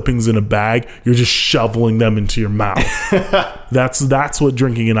grass clippings in a bag, you're just shoveling them into your mouth. That's what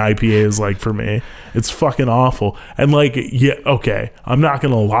drinking an IPA is like for me. It's fucking awful. And like, yeah, okay, I'm not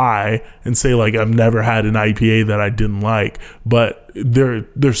gonna lie and say like I've never had an IPA that I didn't like, but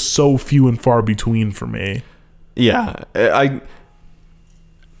they're so few and far between for me. Yeah,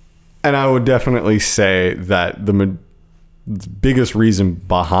 And I would definitely say that the biggest reason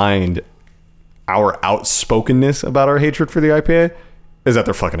behind our outspokenness about our hatred for the IPA is that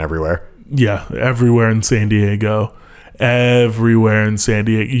they're fucking everywhere. Yeah, everywhere in San Diego. Everywhere in San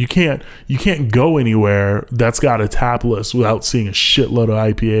Diego. You can't go anywhere that's got a tap list without seeing a shitload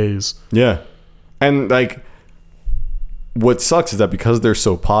of IPAs. Yeah. And like, what sucks is that because they're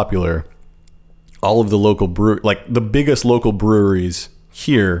so popular, all of the local the biggest local breweries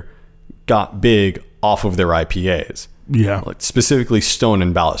here got big off of their IPAs. Yeah. Like specifically Stone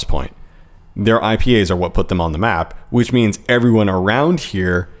and Ballast Point. Their IPAs are what put them on the map, which means everyone around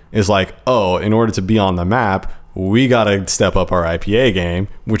here is like, oh, in order to be on the map, we got to step up our IPA game,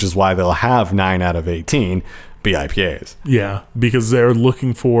 which is why they'll have 9 out of 18 be IPAs. Yeah, because they're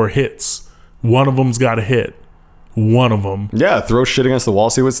looking for hits. One of them's got a hit. One of them. Yeah, throw shit against the wall,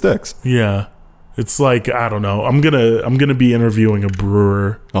 see what sticks. Yeah. It's like, I don't know. I'm gonna be interviewing a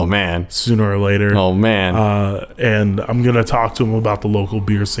brewer. Oh man, sooner or later. Oh man, and I'm gonna talk to him about the local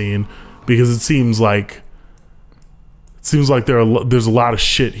beer scene, because it seems like there's a lot of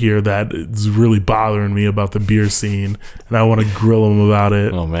shit here that is really bothering me about the beer scene, and I want to grill him about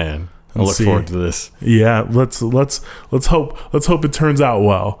it. Oh man, I look forward to this. Yeah, let's hope it turns out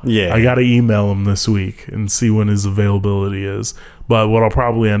well. Yeah, I gotta email him this week and see when his availability is. But what I'll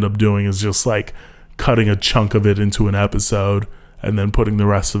probably end up doing is just like cutting a chunk of it into an episode and then putting the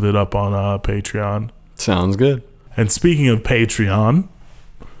rest of it up on Patreon. Sounds good. And speaking of Patreon,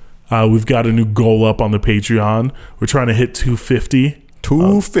 we've got a new goal up on the Patreon. We're trying to hit 250.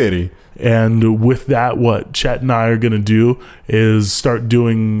 250. And with that, what Chet and I are going to do is start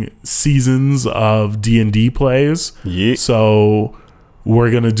doing seasons of D&D plays. Yeah. So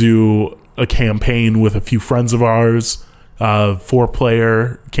we're going to do a campaign with a few friends of ours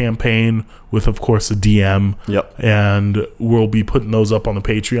 4-player campaign with, of course, a DM. Yep. And we'll be putting those up on the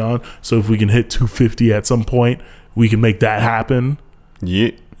Patreon. So if we can hit 250 at some point, we can make that happen.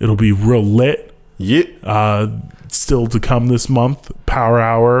 Yeah. It'll be real lit. Yeah. Still to come this month, Power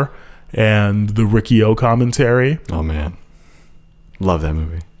Hour and the Ricky O commentary. Oh, man. Love that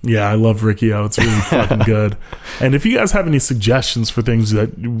movie. Yeah, I love Ricky O. It's really fucking good. And if you guys have any suggestions for things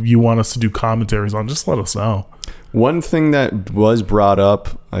that you want us to do commentaries on, just let us know. One thing that was brought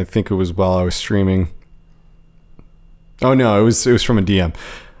up, I think it was while I was streaming. Oh no, it was from a DM.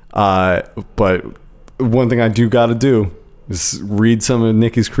 But one thing I do got to do is read some of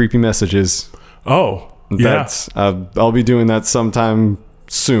Nikki's creepy messages. Oh, yeah. I'll be doing that sometime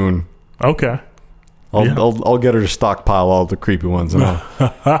soon. Okay. I'll get her to stockpile all the creepy ones. And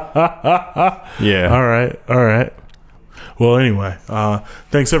yeah. All right. Well, anyway,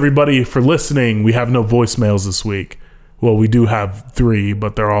 thanks everybody for listening. We have no voicemails this week. Well, we do have 3,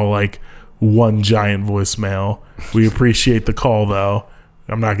 but they're all like one giant voicemail. We appreciate the call, though.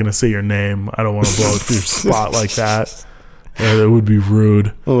 I'm not going to say your name. I don't want to blow up your spot like that. That would be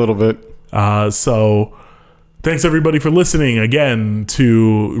rude. A little bit. So thanks everybody for listening again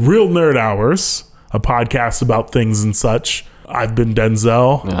to Real Nerd Hours, a podcast about things and such. I've been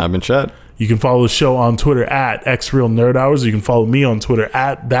Denzel. And I've been Chad. You can follow the show on Twitter at XRealNerdHours. You can follow me on Twitter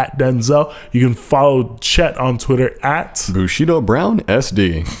at ThatDenzel. You can follow Chet on Twitter at Bushido Brown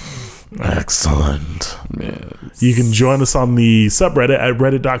SD. Excellent. Man. You can join us on the subreddit at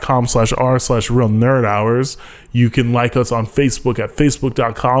reddit.com/r/realnerdhours. You can like us on Facebook at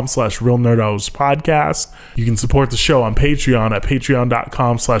facebook.com/realnerdhourspodcast. You can support the show on Patreon at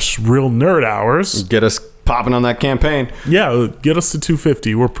patreon.com/realnerdhours. Get us popping on that campaign. Yeah, get us to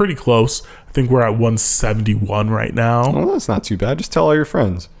 250. We're pretty close. I think we're at 171 right now. Well, that's not too bad. Just tell all your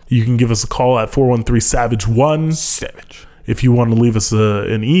friends. You can give us a call at 413-SAVAGE-1. Savage. If you want to leave us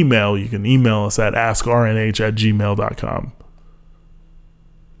an email, you can email us at askrnh@gmail.com.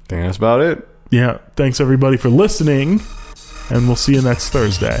 I think that's about it. Yeah. Thanks, everybody, for listening, and we'll see you next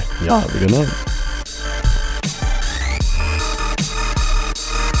Thursday. Yeah, have a good night.